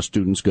away of a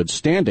student's good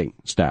standing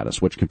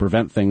status, which can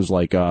prevent things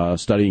like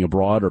studying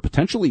abroad or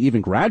potentially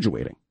even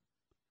graduating.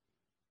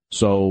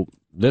 So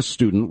this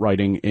student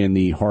writing in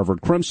the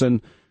Harvard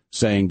Crimson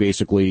saying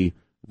basically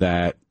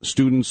that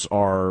students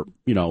are,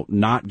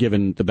 not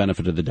given the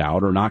benefit of the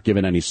doubt or not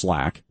given any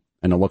slack.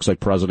 And it looks like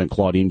President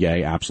Claudine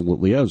Gay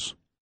absolutely is.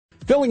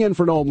 Filling in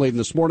for Noam Laden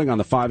this morning on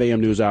the 5 a.m.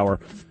 News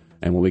Hour.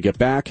 And when we get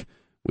back,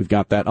 we've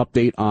got that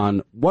update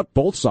on what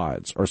both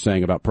sides are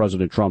saying about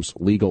President Trump's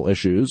legal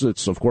issues.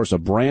 It's, of course, a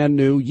brand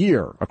new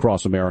year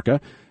across America.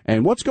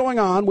 And what's going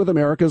on with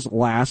America's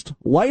last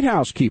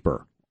lighthouse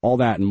keeper? All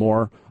that and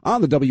more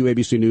on the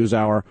WABC News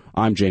Hour.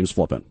 I'm James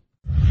Flippin.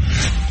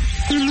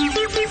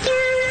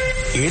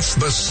 It's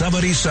the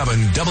 77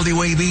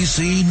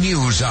 WABC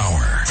News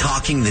Hour.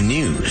 Talking the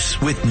news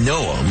with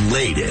Noam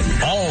Laden.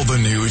 All the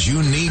news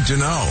you need to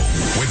know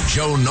with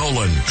Joe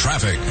Nolan,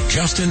 traffic,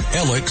 Justin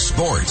Ellick,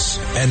 sports.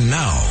 And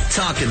now,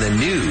 Talking the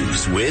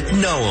news with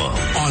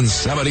Noam on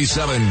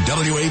 77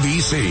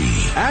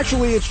 WABC.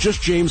 Actually, it's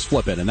just James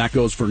Flippin, and that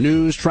goes for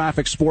news,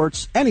 traffic,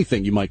 sports,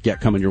 anything you might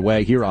get coming your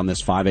way here on this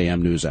 5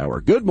 a.m. News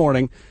Hour. Good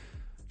morning.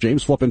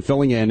 James Flippin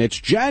filling in.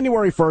 It's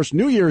January 1st,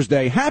 New Year's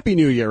Day. Happy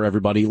New Year,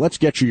 everybody. Let's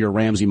get you your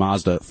Ramsey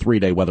Mazda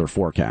 3-day weather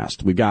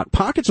forecast. We've got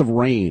pockets of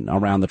rain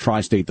around the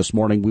tri-state this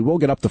morning. We will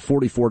get up to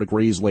 44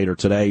 degrees later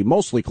today.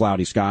 Mostly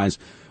cloudy skies.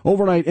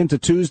 Overnight into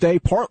Tuesday,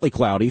 partly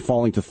cloudy,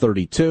 falling to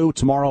 32.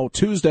 Tomorrow,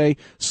 Tuesday,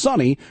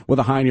 sunny with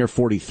a high near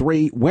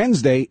 43.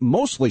 Wednesday,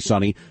 mostly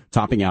sunny,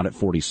 topping out at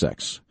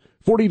 46.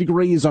 40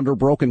 degrees under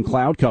broken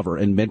cloud cover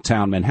in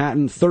Midtown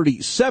Manhattan.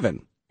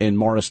 37 in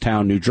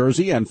Morristown, New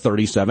Jersey, and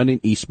 37 in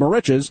East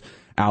Moriches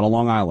out on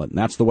Long Island.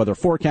 That's the weather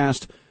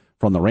forecast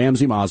from the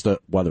Ramsey Mazda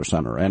Weather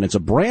Center. And it's a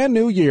brand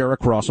new year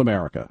across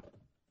America.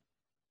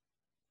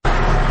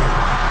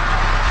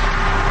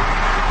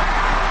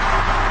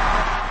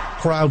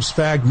 Crowds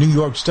fagged New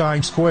York's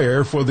Times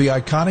Square for the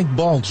iconic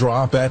ball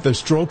drop at the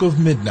stroke of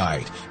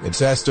midnight.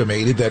 It's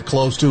estimated that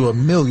close to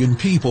 1 million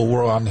people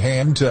were on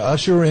hand to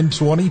usher in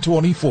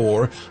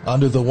 2024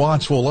 under the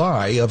watchful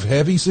eye of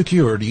heavy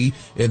security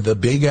in the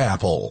Big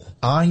Apple.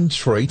 I'm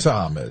Trey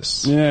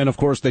Thomas. Yeah, and of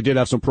course they did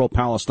have some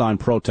pro-Palestine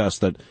protests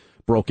that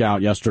broke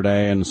out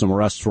yesterday, and some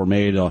arrests were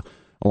made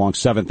along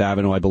 7th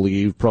Avenue, I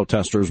believe.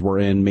 Protesters were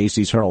in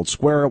Macy's Herald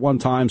Square at one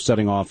time,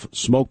 setting off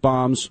smoke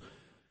bombs.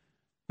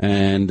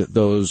 And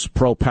those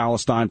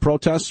pro-Palestine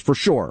protests, for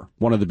sure,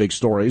 one of the big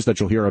stories that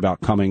you'll hear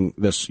about coming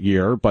this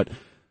year. But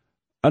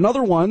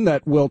another one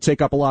that will take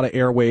up a lot of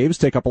airwaves,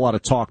 take up a lot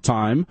of talk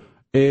time,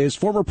 is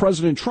former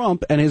President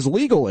Trump and his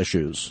legal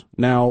issues.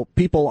 Now,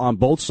 people on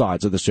both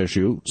sides of this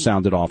issue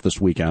sounded off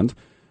this weekend.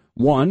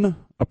 One,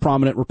 a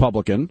prominent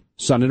Republican,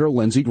 Senator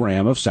Lindsey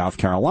Graham of South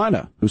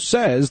Carolina, who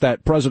says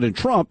that President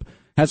Trump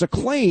has a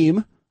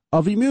claim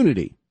of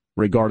immunity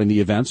regarding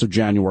the events of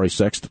January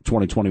 6th,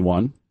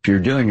 2021. If you're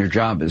doing your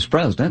job as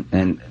president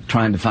and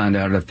trying to find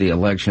out if the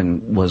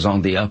election was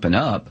on the up and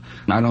up,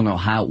 I don't know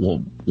how it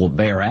will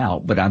bear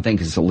out, but I think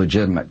it's a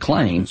legitimate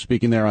claim.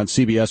 Speaking there on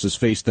CBS's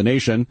Face the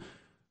Nation,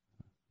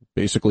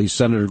 basically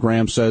Senator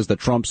Graham says that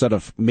Trump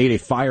made a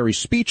fiery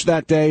speech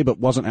that day, but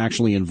wasn't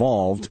actually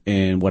involved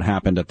in what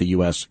happened at the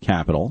U.S.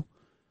 Capitol.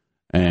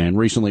 And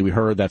recently we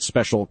heard that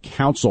special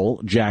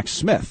counsel Jack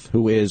Smith,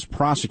 who is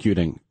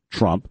prosecuting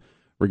Trump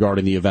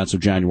regarding the events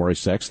of January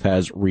 6th,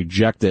 has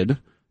rejected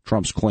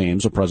Trump's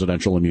claims of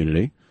presidential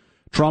immunity.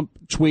 Trump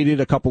tweeted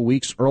a couple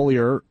weeks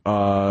earlier,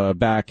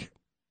 back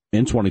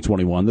in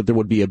 2021, that there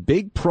would be a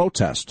big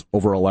protest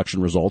over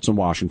election results in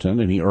Washington,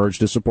 and he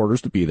urged his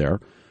supporters to be there.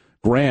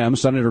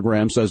 Senator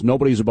Graham says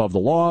nobody's above the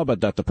law,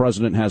 but that the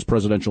president has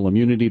presidential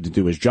immunity to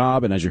do his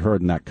job. And as you heard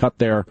in that cut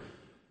there,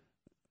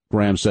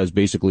 Graham says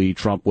basically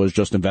Trump was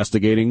just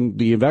investigating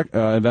the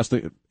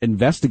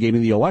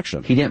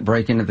election. He didn't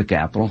break into the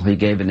Capitol. He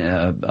gave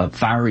a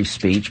fiery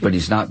speech, but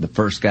he's not the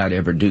first guy to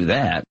ever do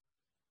that.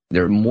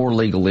 There are more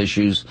legal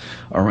issues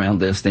around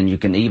this than you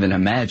can even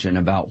imagine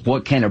about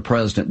what can a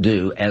president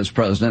do as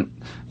president.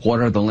 What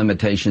are the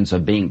limitations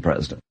of being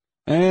president?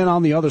 And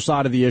on the other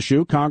side of the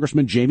issue,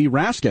 Congressman Jamie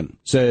Raskin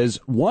says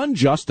one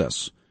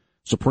justice,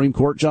 Supreme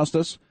Court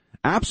justice,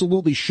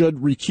 absolutely should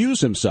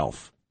recuse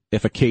himself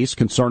if a case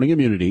concerning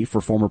immunity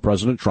for former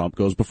President Trump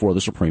goes before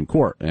the Supreme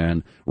Court.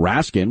 And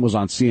Raskin was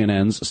on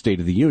CNN's State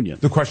of the Union.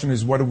 The question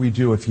is, what do we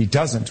do if he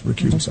doesn't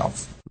recuse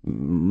himself?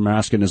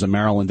 Raskin is a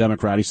Maryland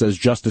Democrat. He says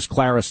Justice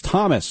Clarence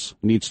Thomas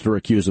needs to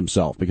recuse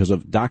himself because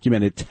of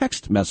documented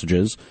text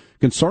messages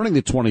concerning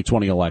the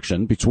 2020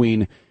 election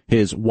between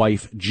his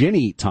wife,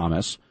 Ginny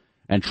Thomas,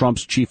 and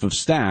Trump's chief of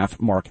staff,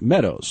 Mark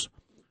Meadows.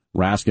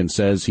 Raskin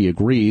says he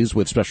agrees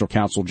with special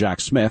counsel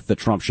Jack Smith that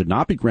Trump should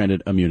not be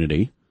granted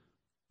immunity.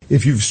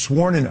 If you've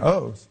sworn an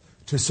oath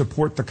to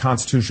support the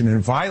Constitution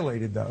and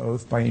violated the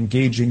oath by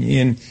engaging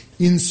in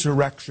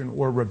insurrection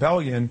or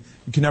rebellion,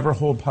 you can never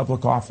hold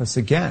public office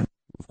again.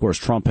 Of course,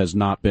 Trump has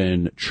not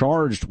been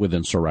charged with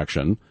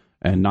insurrection,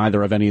 and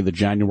neither have any of the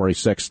January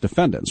 6th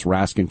defendants.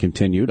 Raskin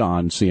continued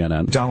on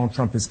CNN. Donald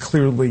Trump is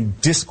clearly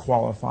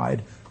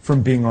disqualified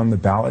from being on the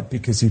ballot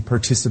because he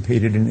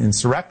participated in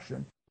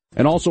insurrection.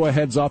 And also a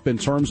heads up in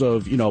terms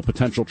of,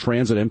 potential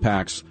transit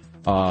impacts,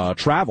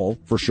 travel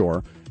for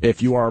sure.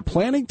 If you are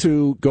planning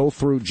to go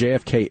through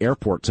JFK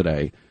Airport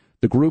today,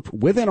 the group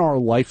Within Our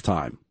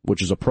Lifetime,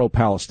 which is a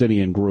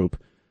pro-Palestinian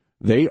group,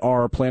 they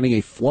are planning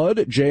a Flood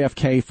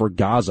JFK for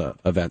Gaza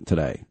event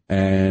today.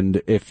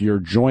 And if you're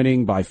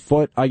joining by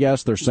foot, I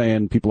guess, they're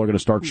saying people are going to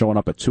start showing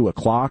up at 2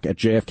 o'clock at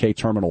JFK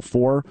Terminal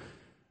 4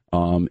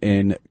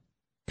 in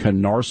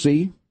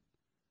Canarsie,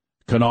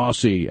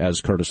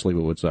 as Curtis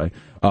Lewa would say.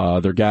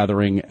 They're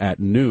gathering at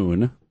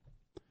noon.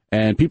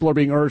 And people are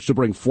being urged to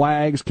bring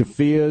flags,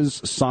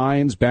 keffiyehs,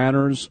 signs,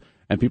 banners,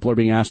 and people are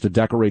being asked to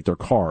decorate their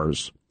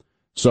cars.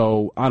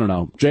 So, I don't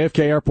know.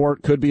 JFK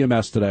Airport could be a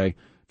mess today.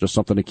 Just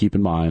something to keep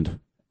in mind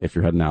if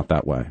you're heading out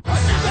that way.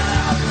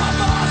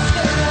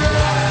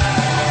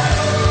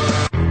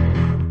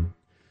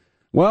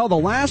 Well, the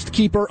last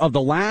keeper of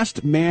the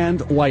last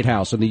manned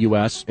lighthouse in the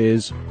U.S.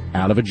 is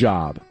out of a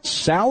job.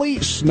 Sally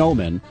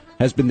Snowman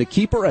has been the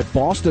keeper at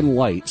Boston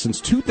Light since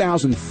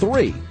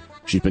 2003.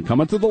 She's been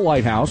coming to the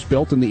lighthouse,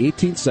 built in the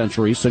 18th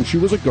century, since she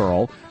was a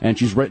girl, and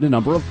she's written a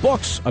number of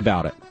books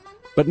about it.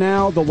 But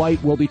now the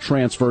light will be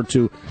transferred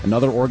to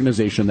another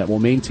organization that will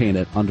maintain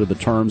it under the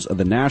terms of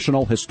the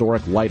National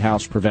Historic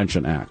Lighthouse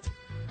Prevention Act.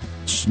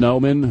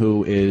 Snowman,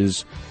 who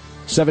is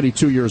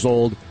 72 years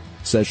old,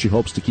 says she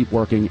hopes to keep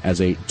working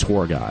as a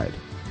tour guide.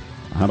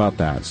 How about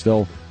that?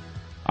 Still,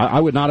 I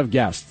would not have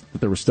guessed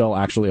that there was still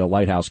actually a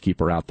lighthouse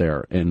keeper out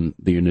there in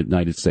the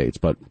United States,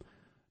 but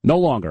no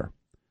longer.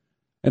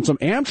 And some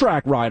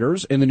Amtrak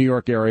riders in the New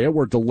York area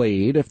were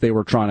delayed if they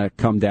were trying to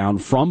come down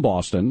from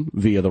Boston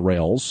via the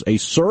rails. A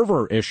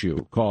server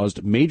issue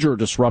caused major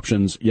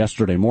disruptions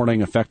yesterday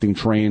morning, affecting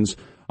trains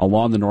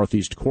along the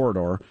Northeast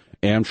Corridor.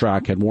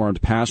 Amtrak had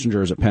warned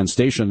passengers at Penn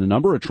Station a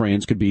number of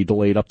trains could be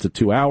delayed up to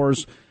 2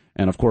 hours.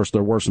 And, of course,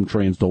 there were some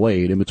trains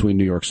delayed in between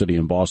New York City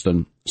and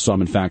Boston. Some,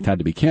 in fact, had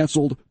to be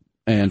canceled,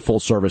 and full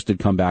service did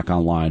come back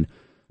online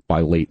by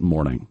late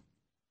morning.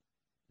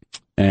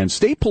 And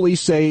state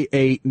police say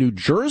a New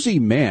Jersey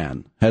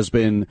man has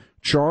been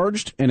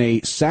charged in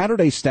a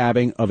Saturday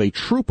stabbing of a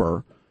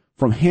trooper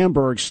from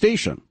Hamburg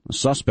Station. The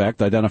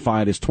suspect,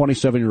 identified as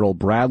 27-year-old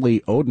Bradley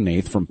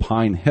Odenath from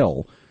Pine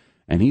Hill,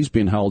 and he's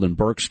been held in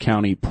Berks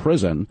County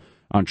Prison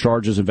on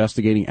charges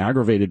including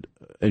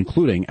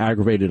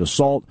aggravated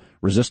assault,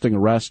 resisting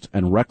arrest,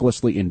 and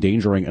recklessly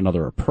endangering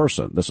another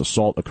person. This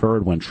assault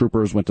occurred when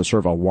troopers went to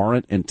serve a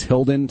warrant in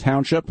Tilden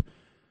Township.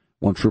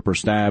 One trooper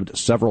stabbed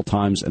several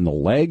times in the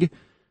leg,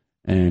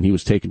 and he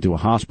was taken to a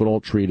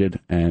hospital, treated,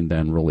 and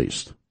then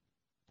released.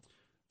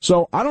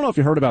 So I don't know if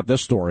you heard about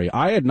this story.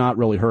 I had not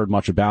really heard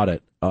much about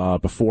it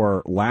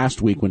before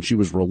last week when she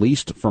was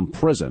released from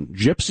prison.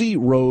 Gypsy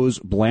Rose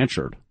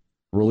Blanchard,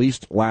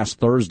 released last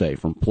Thursday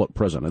from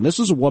prison. And this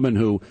is a woman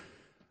who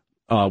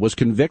was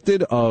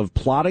convicted of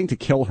plotting to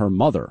kill her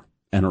mother,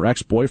 and her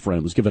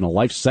ex-boyfriend was given a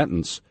life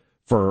sentence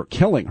for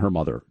killing her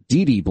mother,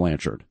 Dee Dee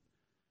Blanchard.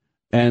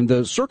 And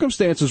the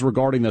circumstances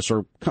regarding this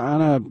are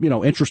kind of,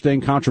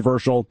 interesting,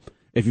 controversial.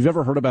 If you've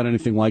ever heard about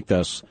anything like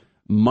this,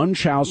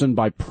 Munchausen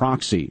by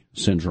proxy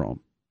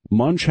syndrome.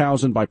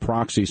 Munchausen by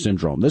proxy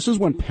syndrome. This is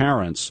when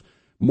parents,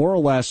 more or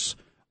less,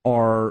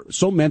 are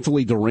so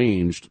mentally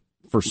deranged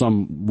for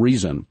some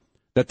reason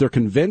that they're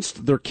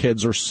convinced their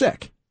kids are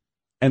sick.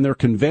 And they're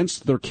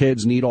convinced their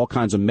kids need all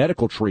kinds of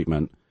medical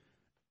treatment,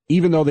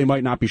 even though they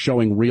might not be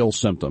showing real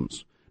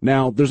symptoms.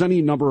 Now, there's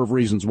any number of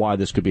reasons why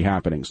this could be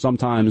happening.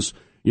 Sometimes,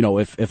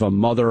 if a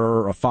mother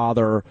or a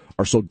father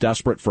are so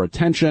desperate for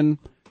attention,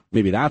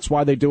 maybe that's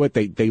why they do it.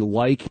 They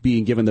like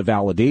being given the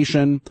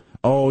validation.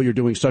 Oh, you're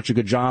doing such a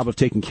good job of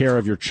taking care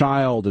of your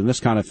child and this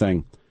kind of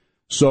thing.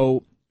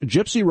 So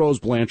Gypsy Rose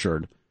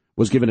Blanchard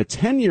was given a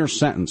 10-year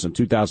sentence in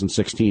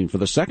 2016 for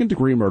the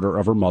second-degree murder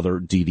of her mother,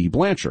 Dee Dee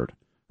Blanchard.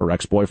 Her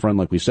ex-boyfriend,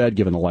 like we said,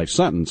 given a life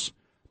sentence.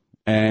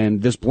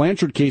 And this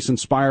Blanchard case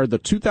inspired the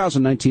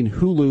 2019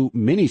 Hulu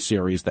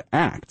miniseries, The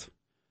Act,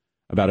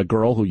 about a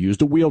girl who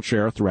used a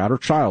wheelchair throughout her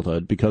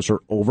childhood because her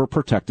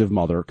overprotective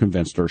mother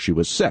convinced her she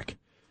was sick.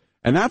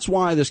 And that's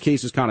why this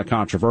case is kind of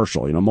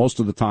controversial. Most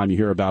of the time you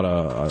hear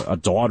about a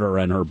daughter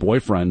and her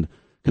boyfriend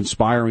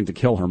conspiring to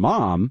kill her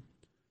mom.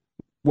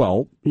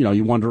 Well,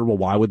 you wonder,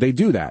 why would they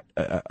do that?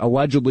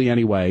 Allegedly,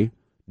 anyway,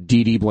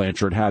 Dee Dee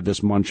Blanchard had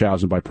this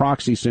Munchausen by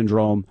proxy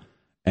syndrome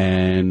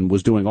and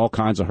was doing all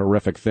kinds of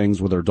horrific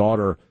things with her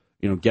daughter,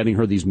 getting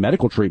her these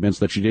medical treatments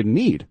that she didn't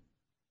need.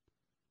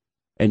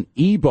 An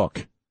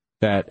ebook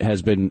that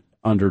has been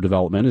under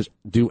development is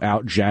due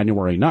out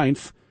January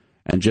 9th,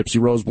 and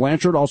Gypsy Rose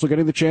Blanchard also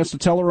getting the chance to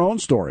tell her own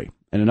story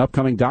in an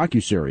upcoming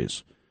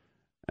docuseries,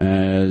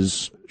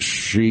 as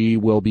she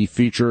will be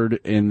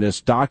featured in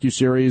this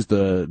docuseries.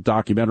 The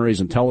documentaries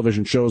and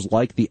television shows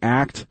like The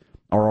Act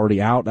are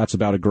already out. That's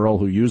about a girl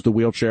who used the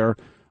wheelchair.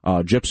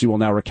 Gypsy will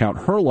now recount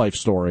her life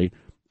story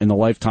in the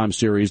Lifetime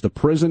series, The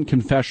Prison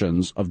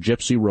Confessions of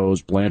Gypsy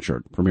Rose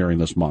Blanchard, premiering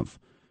this month.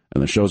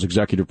 And the show's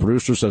executive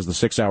producer says the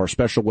 6-hour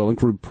special will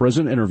include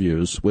prison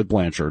interviews with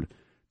Blanchard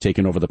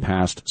taken over the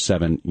past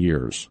 7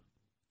 years.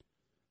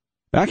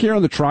 Back here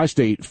in the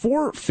tri-state,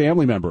 4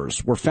 family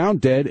members were found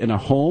dead in a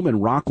home in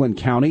Rockland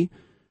County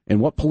in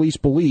what police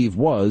believe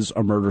was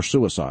a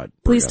murder-suicide.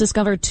 Police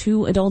discovered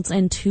 2 adults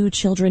and 2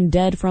 children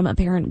dead from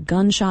apparent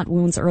gunshot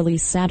wounds early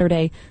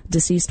Saturday.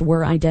 Deceased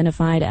were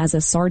identified as a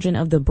sergeant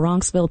of the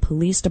Bronxville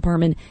Police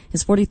Department,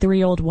 his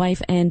 43-year-old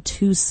wife, and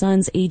 2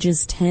 sons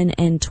ages 10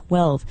 and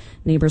 12.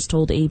 Neighbors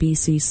told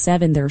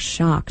ABC7 they're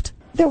shocked.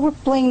 They were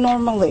playing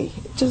normally,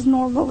 just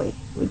normally.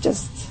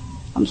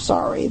 I'm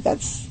sorry,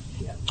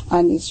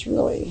 and it's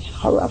really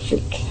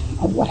horrific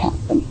of what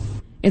happened.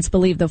 It's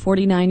believed the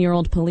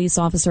 49-year-old police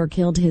officer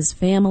killed his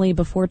family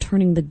before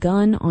turning the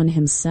gun on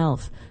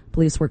himself.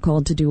 Police were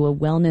called to do a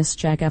wellness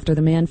check after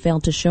the man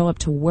failed to show up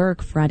to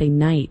work Friday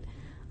night.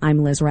 I'm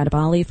Liz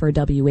Radabali for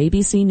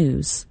WABC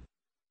News.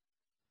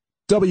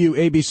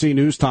 WABC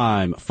News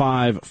Time,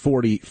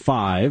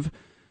 5:45.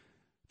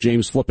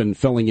 James Flippin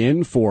filling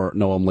in for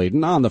Noam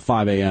Laden on the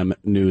 5 a.m.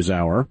 News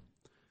Hour.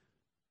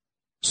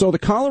 So a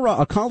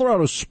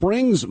Colorado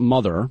Springs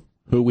mother,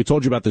 who we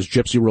told you about this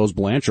Gypsy Rose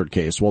Blanchard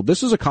case. Well,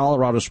 this is a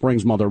Colorado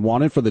Springs mother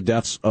wanted for the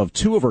deaths of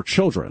 2 of her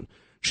children.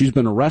 She's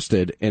been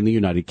arrested in the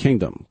United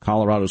Kingdom.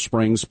 Colorado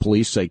Springs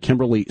police say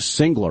Kimberly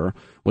Singler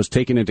was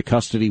taken into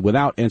custody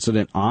without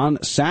incident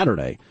on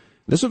Saturday.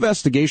 This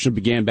investigation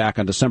began back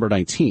on December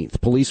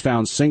 19th. Police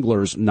found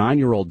Singler's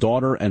 9-year-old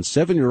daughter and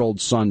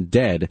 7-year-old son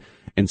dead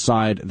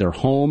inside their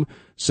home.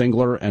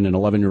 Singler and an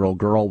 11-year-old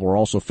girl were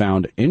also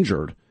found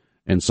injured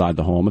inside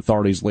the home.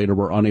 Authorities later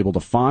were unable to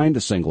find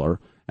Singler,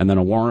 and then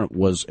a warrant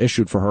was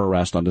issued for her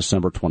arrest on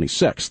December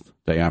 26th,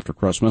 day after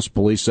Christmas.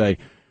 Police say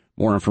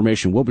more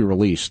information will be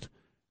released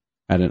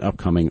at an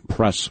upcoming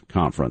press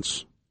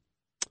conference.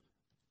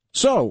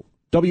 So,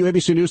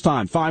 WABC News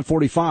Time,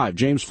 5:45.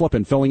 James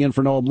Flippin filling in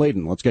for Noam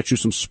Laden. Let's get you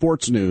some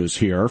sports news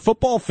here.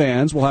 Football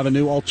fans will have a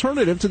new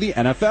alternative to the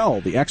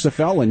NFL. The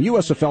XFL and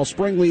USFL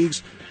spring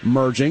leagues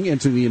merging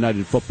into the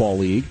United Football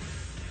League.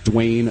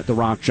 Dwayne "The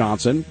Rock"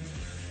 Johnson,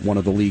 one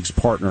of the league's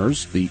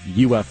partners, the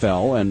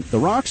UFL. And The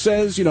Rock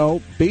says,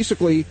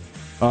 basically,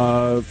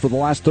 for the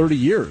last 30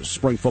 years,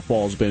 spring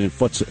football has been in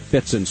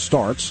fits and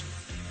starts,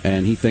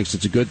 and he thinks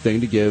it's a good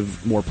thing to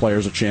give more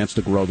players a chance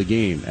to grow the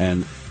game.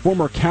 And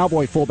former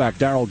Cowboy fullback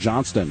Darryl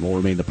Johnston will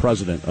remain the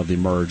president of the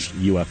merged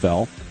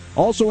UFL.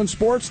 Also in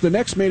sports, the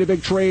Knicks made a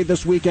big trade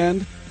this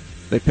weekend.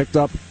 They picked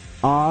up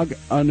Og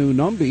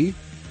Anunoby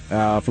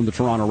from the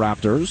Toronto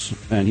Raptors,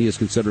 and he is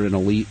considered an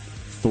elite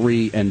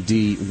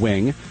 3-and-D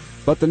wing.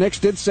 But the Knicks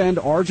did send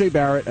R.J.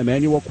 Barrett,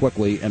 Emmanuel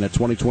Quickley, and a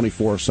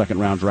 2024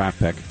 second-round draft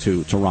pick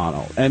to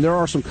Toronto. And there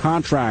are some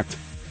contract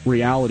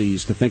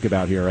realities to think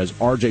about here, as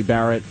R.J.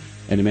 Barrett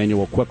and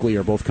Emmanuel Quickley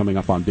are both coming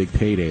up on big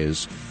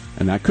paydays,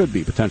 and that could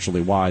be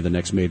potentially why the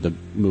Knicks made the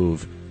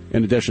move,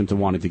 in addition to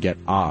wanting to get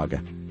Og.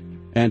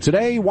 And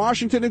today,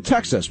 Washington and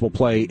Texas will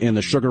play in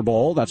the Sugar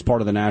Bowl. That's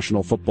part of the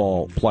National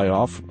Football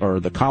Playoff,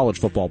 or the College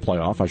Football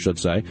Playoff, I should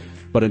say.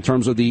 But in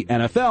terms of the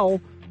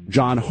NFL,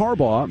 John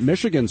Harbaugh,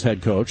 Michigan's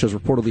head coach, has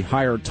reportedly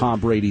hired Tom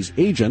Brady's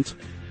agent,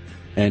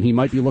 and he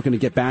might be looking to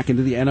get back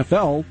into the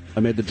NFL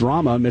amid the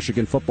drama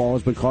Michigan football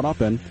has been caught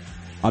up in.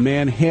 A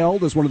man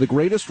hailed as one of the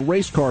greatest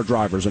race car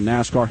drivers in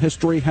NASCAR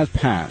history has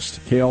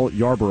passed. Cale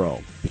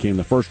Yarborough became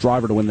the first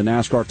driver to win the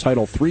NASCAR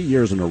title 3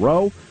 years in a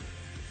row.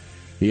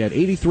 He had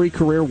 83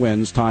 career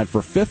wins, tied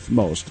for fifth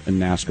most in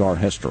NASCAR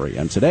history.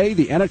 And today,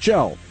 the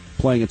NHL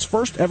playing its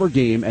first ever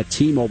game at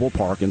T-Mobile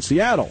Park in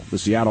Seattle. The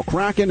Seattle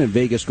Kraken and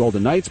Vegas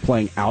Golden Knights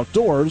playing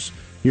outdoors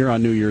here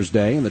on New Year's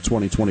Day in the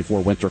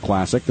 2024 Winter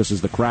Classic. This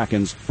is the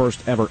Kraken's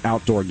first ever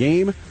outdoor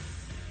game,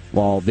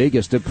 while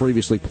Vegas did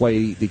previously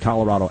play the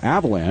Colorado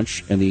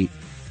Avalanche in the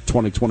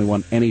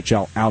 2021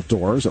 NHL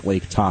Outdoors at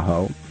Lake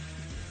Tahoe.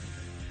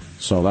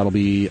 So that'll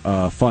be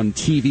a fun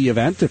TV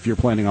event if you're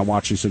planning on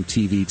watching some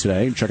TV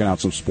today and checking out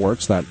some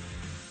sports, that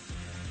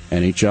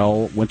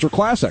NHL Winter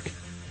Classic.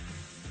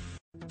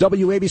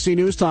 WABC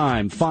News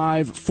Time,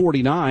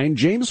 5:49.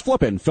 James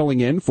Flippin filling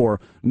in for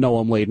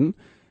Noam Laden.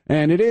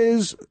 And it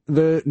is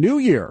the new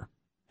year.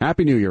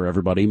 Happy New Year,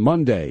 everybody.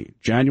 Monday,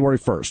 January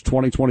 1st,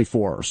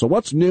 2024. So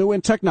what's new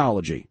in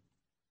technology?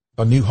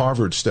 A new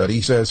Harvard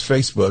study says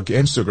Facebook,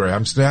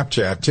 Instagram,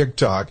 Snapchat,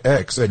 TikTok,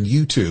 X, and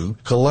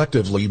YouTube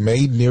collectively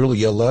made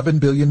nearly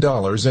 $11 billion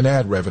in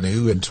ad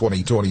revenue in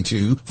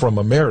 2022 from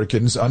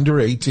Americans under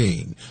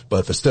 18.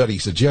 But the study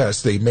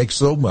suggests they make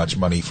so much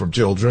money from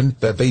children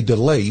that they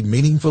delay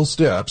meaningful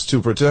steps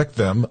to protect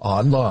them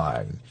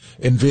online.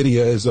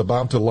 NVIDIA is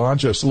about to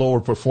launch a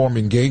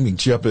slower-performing gaming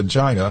chip in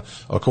China.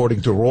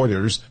 According to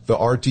Reuters, the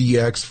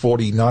RTX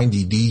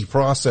 4090D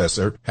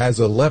processor has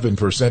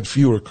 11%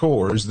 fewer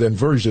cores than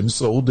versions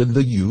sold in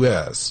the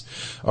U.S.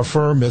 A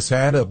firm has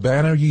had a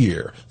banner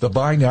year. The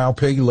buy now,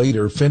 pay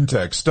later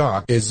fintech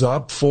stock is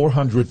up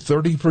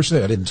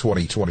 430% in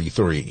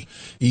 2023.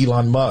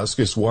 Elon Musk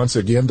is once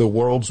again the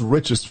world's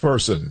richest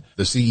person.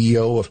 The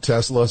CEO of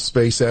Tesla,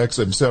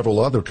 SpaceX, and several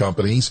other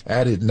companies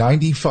added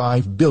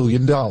 $95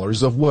 billion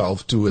of wealth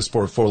to his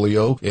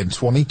portfolio in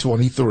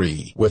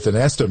 2023, with an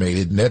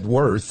estimated net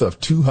worth of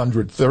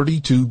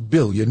 $232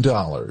 billion.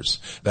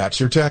 That's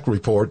your tech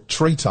report.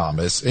 Trey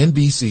Thomas,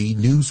 NBC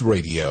News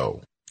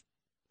Radio.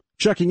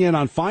 Checking in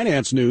on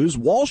finance news,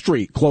 Wall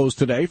Street closed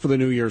today for the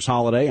New Year's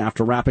holiday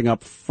after wrapping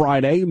up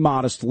Friday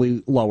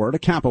modestly lower to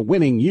cap a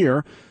winning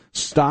year.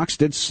 Stocks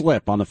did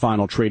slip on the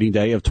final trading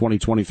day of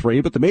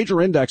 2023, but the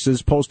major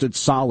indexes posted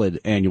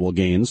solid annual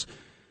gains.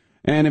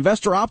 And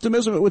investor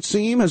optimism, it would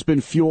seem, has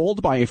been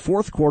fueled by a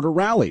fourth quarter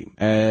rally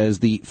as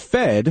the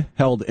Fed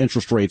held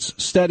interest rates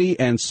steady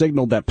and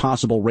signaled that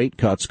possible rate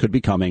cuts could be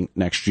coming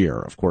next year.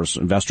 Of course,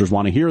 investors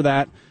want to hear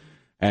that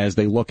as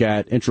they look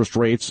at interest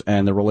rates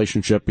and the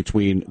relationship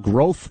between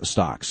growth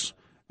stocks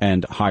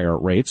and higher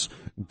rates.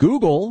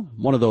 Google,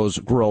 one of those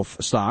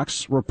growth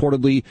stocks,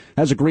 reportedly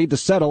has agreed to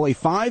settle a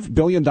 $5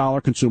 billion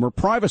consumer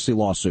privacy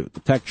lawsuit. The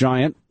tech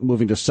giant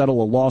moving to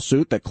settle a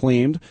lawsuit that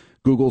claimed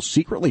Google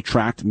secretly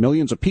tracked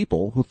millions of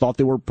people who thought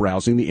they were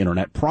browsing the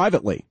internet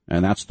privately,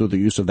 and that's through the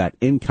use of that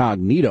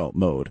incognito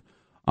mode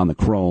on the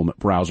Chrome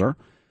browser.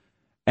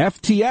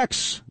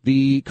 FTX,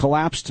 the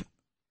collapsed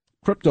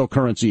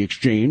cryptocurrency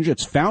exchange,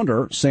 its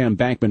founder, Sam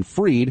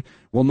Bankman-Fried,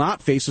 will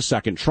not face a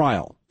second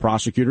trial.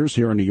 Prosecutors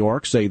here in New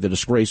York say the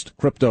disgraced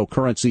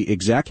cryptocurrency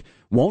exec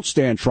won't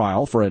stand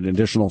trial for an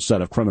additional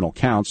set of criminal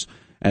counts,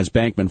 as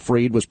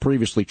Bankman-Fried was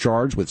previously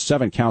charged with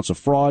 7 counts of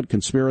fraud,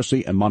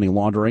 conspiracy, and money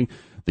laundering.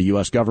 The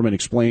U.S. government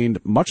explained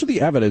much of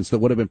the evidence that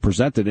would have been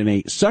presented in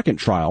a second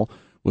trial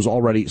was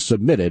already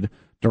submitted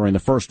during the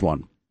first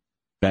one.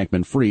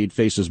 Bankman-Fried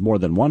faces more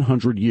than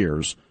 100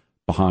 years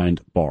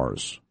behind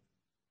bars.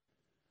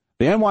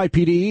 The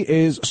NYPD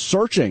is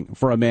searching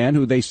for a man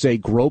who they say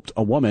groped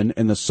a woman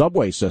in the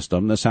subway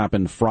system. This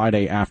happened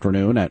Friday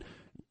afternoon at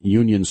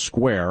Union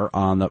Square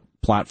on the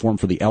platform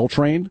for the L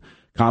train.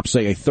 Cops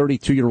say a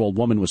 32-year-old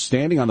woman was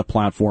standing on the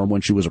platform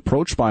when she was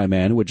approached by a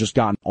man who had just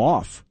gotten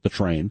off the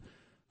train.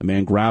 The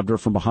man grabbed her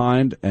from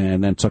behind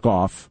and then took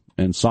off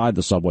inside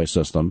the subway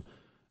system.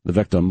 The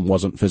victim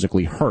wasn't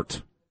physically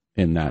hurt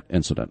in that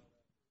incident.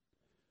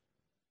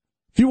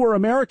 Fewer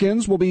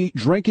Americans will be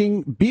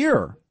drinking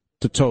beer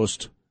to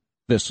toast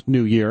this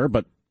new year,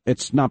 but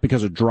it's not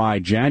because of dry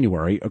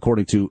January.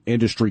 According to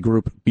industry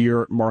group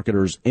Beer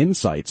Marketers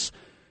Insights,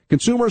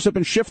 consumers have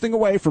been shifting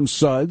away from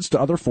suds to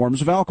other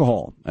forms of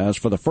alcohol. As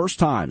for the first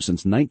time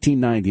since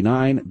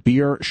 1999,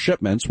 beer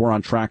shipments were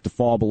on track to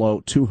fall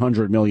below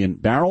 200 million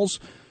barrels.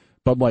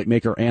 Bud Light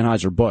maker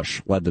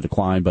Anheuser-Busch led the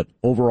decline, but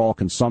overall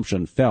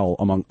consumption fell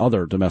among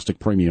other domestic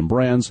premium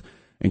brands,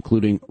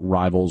 including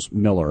rivals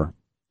Miller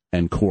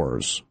and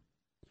Coors.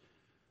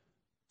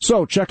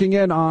 So, checking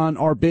in on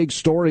our big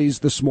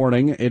stories this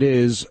morning, it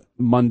is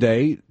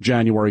Monday,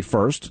 January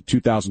 1st,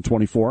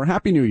 2024.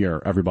 Happy New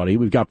Year, everybody.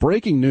 We've got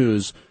breaking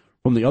news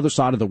from the other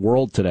side of the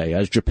world today,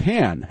 as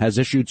Japan has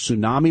issued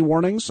tsunami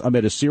warnings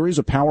amid a series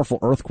of powerful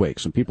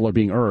earthquakes, and people are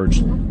being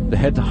urged to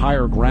head to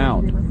higher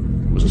ground.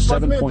 It was a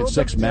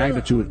 7.6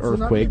 magnitude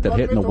earthquake that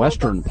hit in the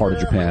western part of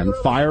Japan.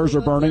 Fires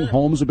are burning,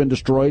 homes have been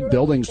destroyed,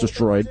 buildings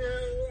destroyed.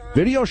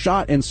 Video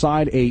shot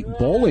inside a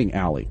bowling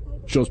alley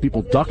shows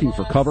people ducking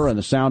for cover and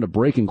the sound of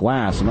breaking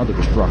glass and other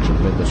destruction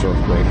amid this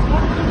earthquake.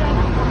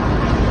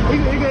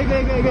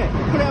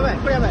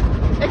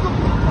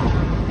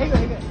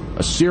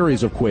 A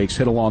series of quakes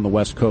hit along the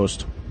west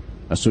coast.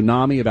 A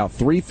tsunami about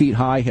 3 feet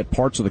high hit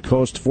parts of the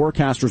coast.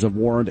 Forecasters have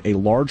warned a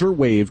larger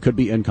wave could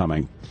be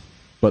incoming.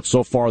 But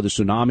so far, the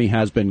tsunami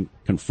has been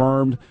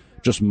confirmed.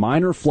 Just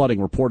minor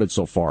flooding reported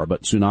so far,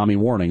 but tsunami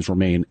warnings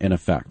remain in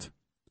effect.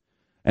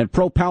 And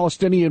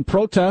pro-Palestinian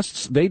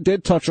protests, they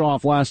did touch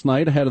off last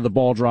night ahead of the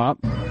ball drop.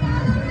 It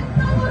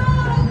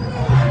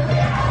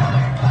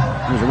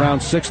was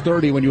around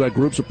 6:30 when you had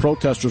groups of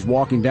protesters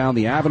walking down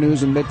the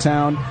avenues in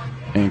Midtown.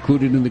 And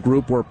included in the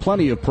group were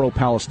plenty of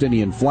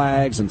pro-Palestinian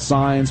flags and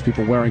signs,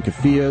 people wearing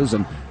keffiyehs,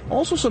 and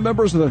also some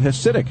members of the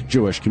Hasidic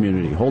Jewish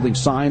community holding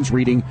signs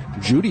reading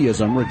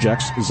 "Judaism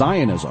rejects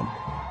Zionism,"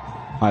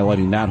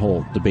 highlighting that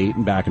whole debate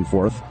and back and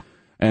forth.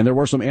 And there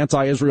were some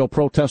anti-Israel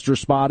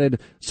protesters spotted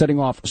setting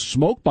off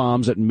smoke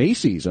bombs at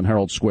Macy's in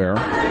Herald Square.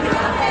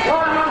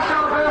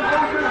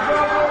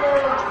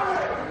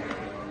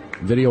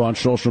 Video on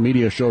social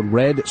media showed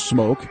red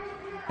smoke,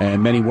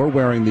 and many were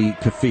wearing the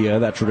keffiyeh,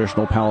 that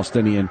traditional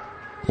Palestinian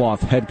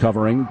cloth head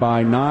covering.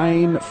 By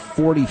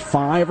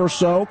 9:45 or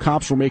so,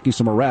 cops were making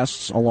some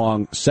arrests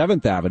along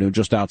 7th Avenue,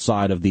 just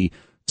outside of the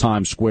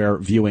Times Square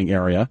viewing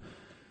area.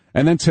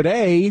 And then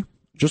today,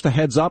 just a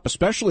heads up,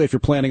 especially if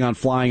you're planning on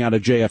flying out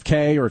of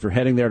JFK or if you're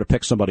heading there to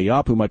pick somebody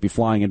up who might be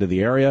flying into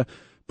the area,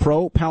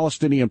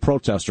 pro-Palestinian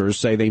protesters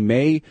say they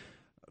may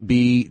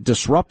be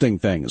disrupting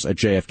things at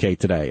JFK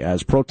today,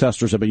 as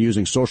protesters have been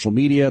using social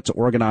media to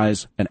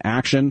organize an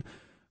action,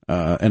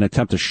 an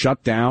attempt to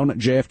shut down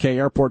JFK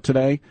Airport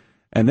today.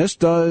 And this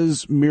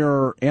does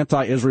mirror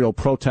anti-Israel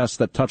protests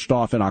that touched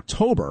off in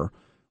October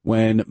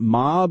when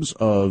mobs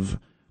of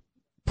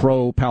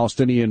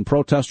pro-Palestinian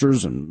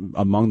protesters, and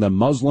among them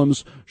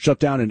Muslims, shut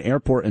down an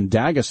airport in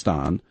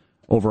Dagestan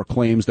over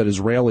claims that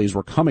Israelis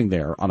were coming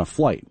there on a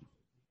flight.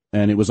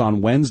 And it was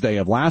on Wednesday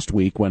of last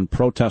week when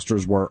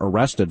protesters were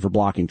arrested for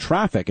blocking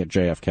traffic at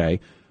JFK,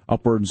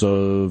 upwards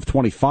of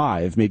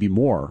 25, maybe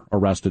more,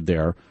 arrested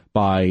there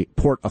by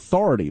Port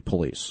Authority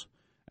police,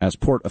 as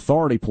Port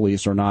Authority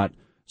police are not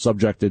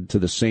subjected to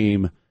the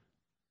same,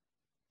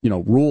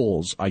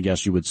 rules, I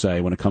guess you would say,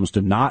 when it comes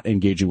to not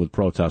engaging with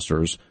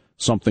protesters,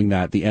 something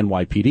that the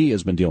NYPD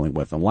has been dealing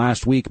with. And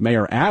last week,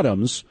 Mayor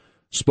Adams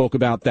spoke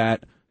about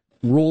that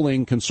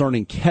ruling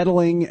concerning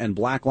kettling and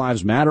Black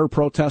Lives Matter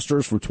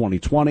protesters from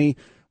 2020,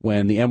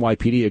 when the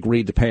NYPD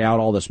agreed to pay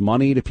out all this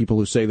money to people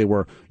who say they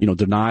were,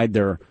 denied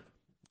their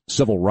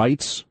civil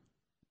rights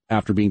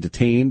after being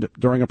detained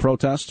during a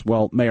protest.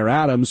 Well, Mayor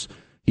Adams,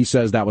 he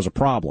says that was a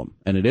problem,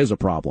 and it is a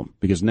problem,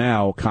 because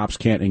now cops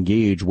can't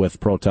engage with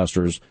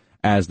protesters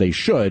as they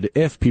should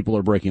if people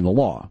are breaking the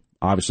law.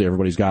 Obviously,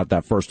 everybody's got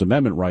that First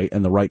Amendment right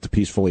and the right to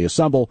peacefully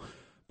assemble,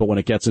 but when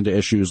it gets into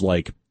issues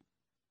like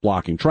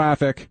blocking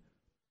traffic,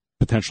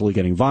 potentially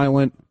getting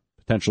violent,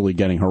 potentially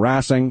getting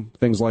harassing,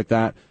 things like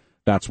that,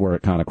 that's where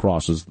it kind of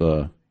crosses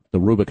the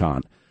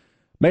Rubicon.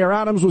 Mayor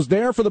Adams was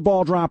there for the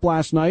ball drop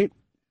last night.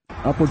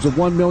 Upwards of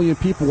 1 million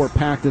people were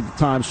packed at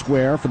Times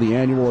Square for the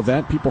annual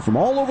event. People from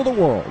all over the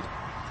world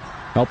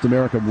helped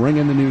America ring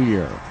in the new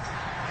year.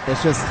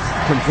 It's just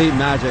complete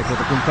magic with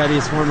the confetti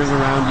swarming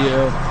around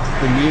you,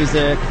 the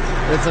music.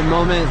 It's a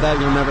moment that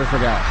you'll never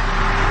forget.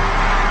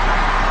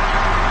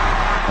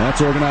 And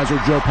that's organizer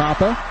Joe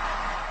Papa.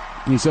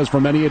 He says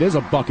for many it is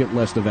a bucket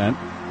list event.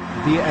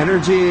 The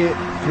energy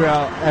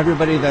throughout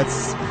everybody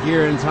that's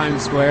here in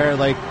Times Square,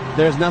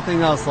 there's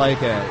nothing else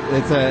like it.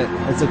 It's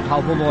a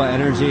palpable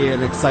energy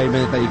and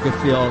excitement that you could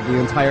feel the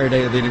entire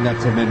day leading up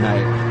to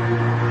midnight.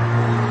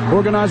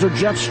 Organizer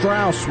Jeff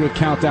Strauss with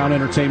Countdown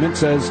Entertainment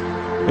says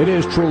it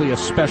is truly a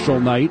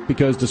special night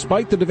because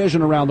despite the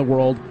division around the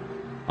world,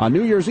 on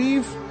New Year's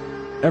Eve,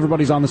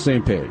 everybody's on the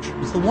same page.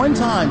 It's the one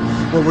time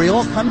where we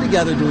all come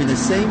together doing the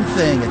same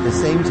thing at the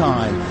same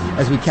time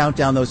as we count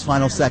down those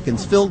final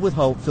seconds, filled with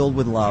hope, filled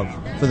with love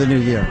for the new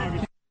year.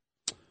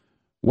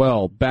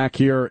 Well, back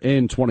here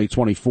in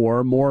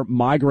 2024, more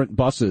migrant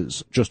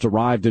buses just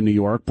arrived in New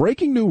York,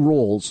 breaking new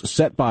rules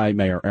set by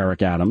Mayor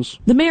Eric Adams.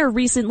 The mayor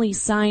recently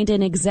signed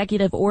an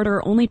executive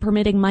order only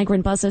permitting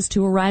migrant buses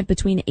to arrive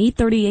between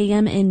 8:30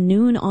 a.m. and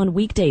noon on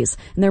weekdays,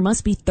 and there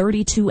must be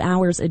 32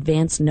 hours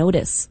advance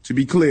notice. To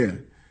be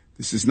clear,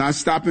 this is not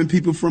stopping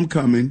people from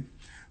coming,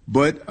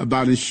 but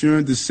about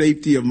ensuring the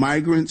safety of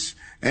migrants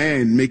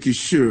and making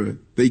sure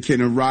they can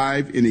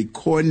arrive in a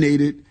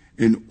coordinated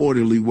and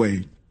orderly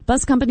way.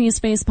 Bus companies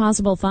face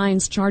possible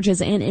fines,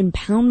 charges, and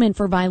impoundment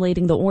for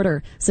violating the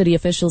order. City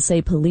officials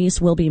say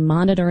police will be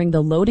monitoring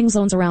the loading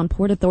zones around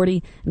Port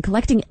Authority and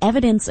collecting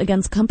evidence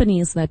against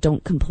companies that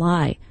don't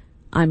comply.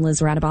 I'm Liz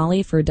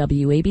Radabali for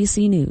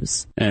WABC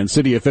News. And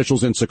city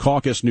officials in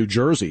Secaucus, New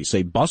Jersey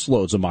say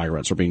busloads of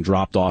migrants are being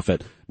dropped off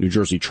at New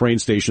Jersey train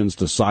stations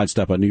to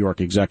sidestep a New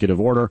York executive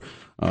order.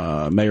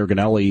 Mayor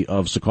Ganelli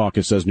of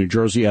Secaucus says New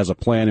Jersey has a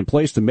plan in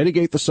place to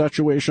mitigate the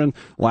situation.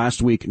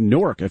 Last week,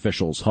 Newark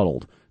officials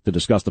huddled to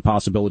discuss the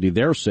possibility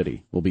their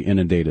city will be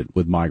inundated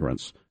with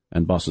migrants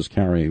and buses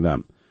carrying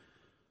them.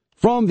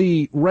 From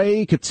the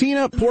Ray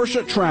Catena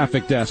Porsche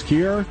traffic desk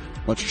here,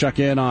 let's check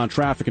in on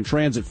traffic and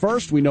transit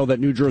first. We know that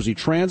New Jersey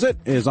Transit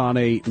is on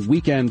a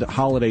weekend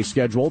holiday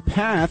schedule.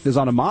 PATH is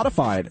on a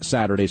modified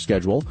Saturday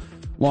schedule.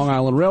 Long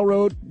Island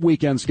Railroad,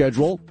 weekend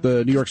schedule.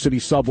 The New York City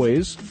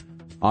subways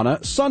on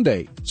a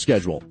Sunday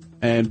schedule.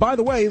 And by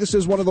the way, this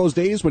is one of those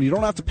days when you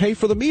don't have to pay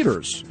for the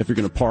meters. If you're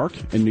going to park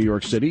in New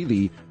York City,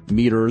 the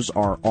meters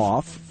are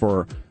off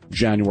for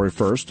January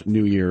 1st,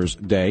 New Year's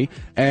Day.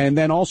 And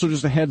then also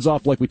just a heads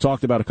up, like we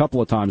talked about a couple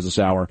of times this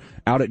hour,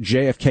 out at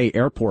JFK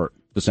Airport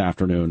this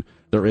afternoon,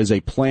 there is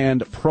a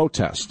planned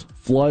protest,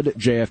 Flood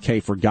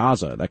JFK for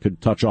Gaza, that could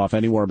touch off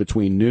anywhere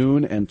between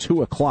noon and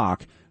 2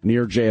 o'clock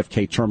near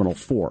JFK Terminal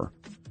 4.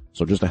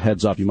 So just a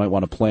heads up, you might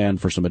want to plan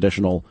for some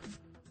additional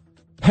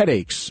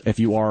headaches if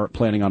you are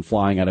planning on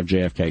flying out of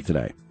JFK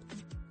today.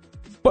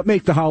 But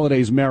make the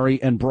holidays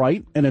merry and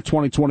bright in a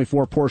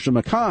 2024 Porsche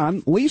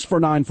Macan. Lease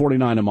for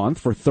 $949 a month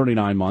for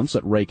 39 months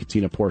at Ray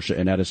Catena Porsche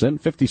in Edison.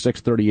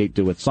 $56.38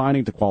 due at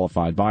signing to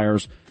qualified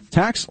buyers.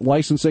 Tax,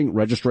 licensing,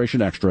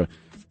 registration extra.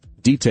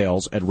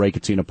 Details at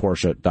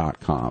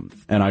RayCatenaPorsche.com.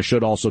 And I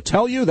should also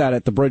tell you that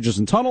at the bridges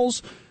and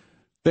tunnels,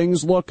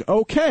 things look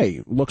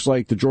okay. Looks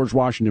like the George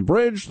Washington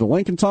Bridge, the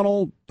Lincoln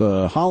Tunnel,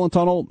 the Holland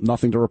Tunnel,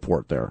 nothing to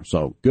report there.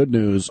 So good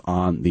news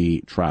on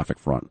the traffic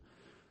front.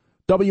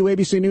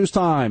 WABC News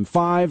Time,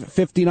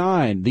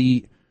 5:59.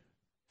 The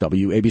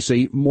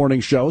WABC Morning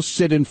Show,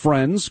 Sid and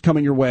Friends,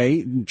 coming your way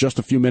in just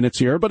a few minutes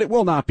here. But it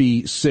will not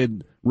be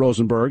Sid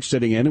Rosenberg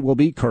sitting in. It will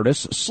be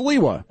Curtis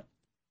Sliwa.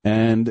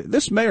 And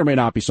this may or may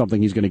not be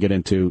something he's going to get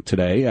into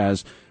today,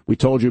 as we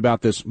told you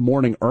about this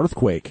morning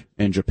earthquake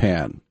in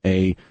Japan,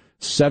 a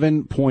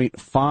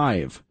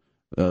 7.5,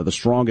 the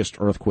strongest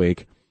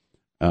earthquake,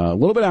 a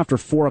little bit after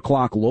 4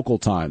 o'clock local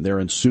time there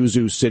in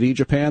Suzu City,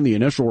 Japan. The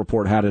initial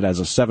report had it as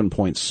a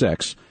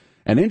 7.6,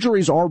 and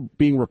injuries are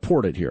being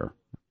reported here.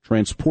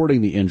 Transporting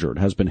the injured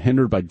has been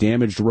hindered by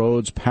damaged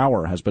roads.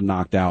 Power has been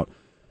knocked out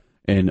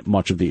in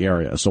much of the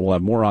area. So we'll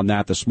have more on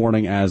that this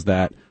morning as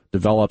that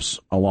develops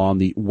along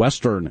the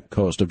western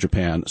coast of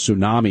Japan.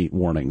 Tsunami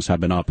warnings have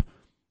been up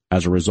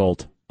as a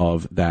result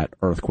of that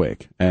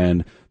earthquake.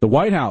 And the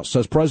White House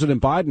says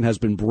President Biden has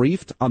been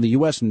briefed on the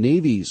U.S.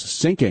 Navy's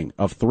sinking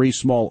of 3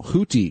 small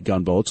Houthi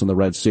gunboats in the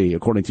Red Sea,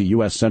 according to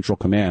U.S. Central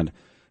Command.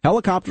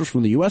 Helicopters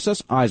from the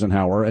USS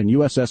Eisenhower and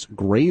USS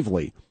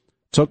Gravely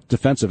took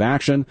defensive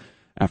action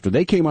after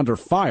they came under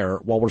fire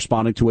while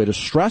responding to a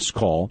distress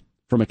call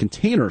from a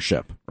container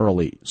ship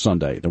early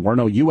Sunday. There were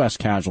no U.S.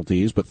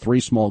 casualties, but 3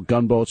 small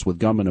gunboats with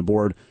gunmen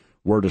aboard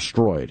were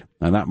destroyed.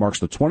 And that marks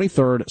the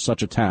 23rd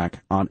such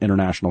attack on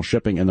international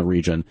shipping in the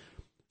region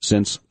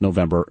since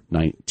November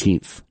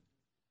 19th.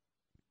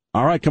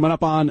 All right, coming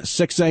up on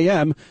 6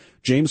 a.m.,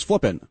 James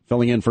Flippin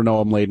filling in for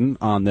Noam Laden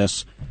on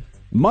this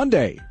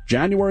Monday,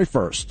 January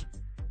 1st,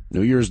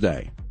 New Year's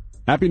Day.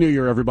 Happy New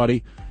Year,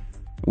 everybody.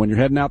 When you're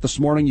heading out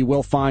this morning, you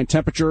will find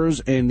temperatures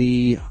in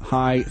the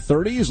high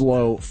 30s,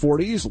 low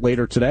 40s.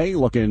 Later today,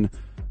 looking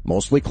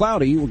mostly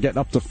cloudy. We're getting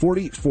up to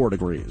 44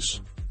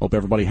 degrees. Hope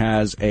everybody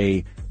has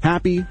a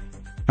happy,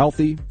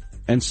 healthy,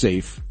 and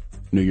safe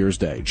New Year's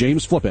Day.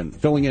 James Flippin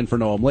filling in for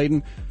Noam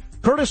Laden.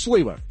 Curtis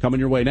Sliwa coming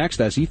your way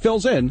next as he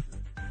fills in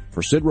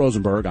for Sid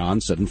Rosenberg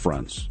on Sid and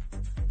Friends.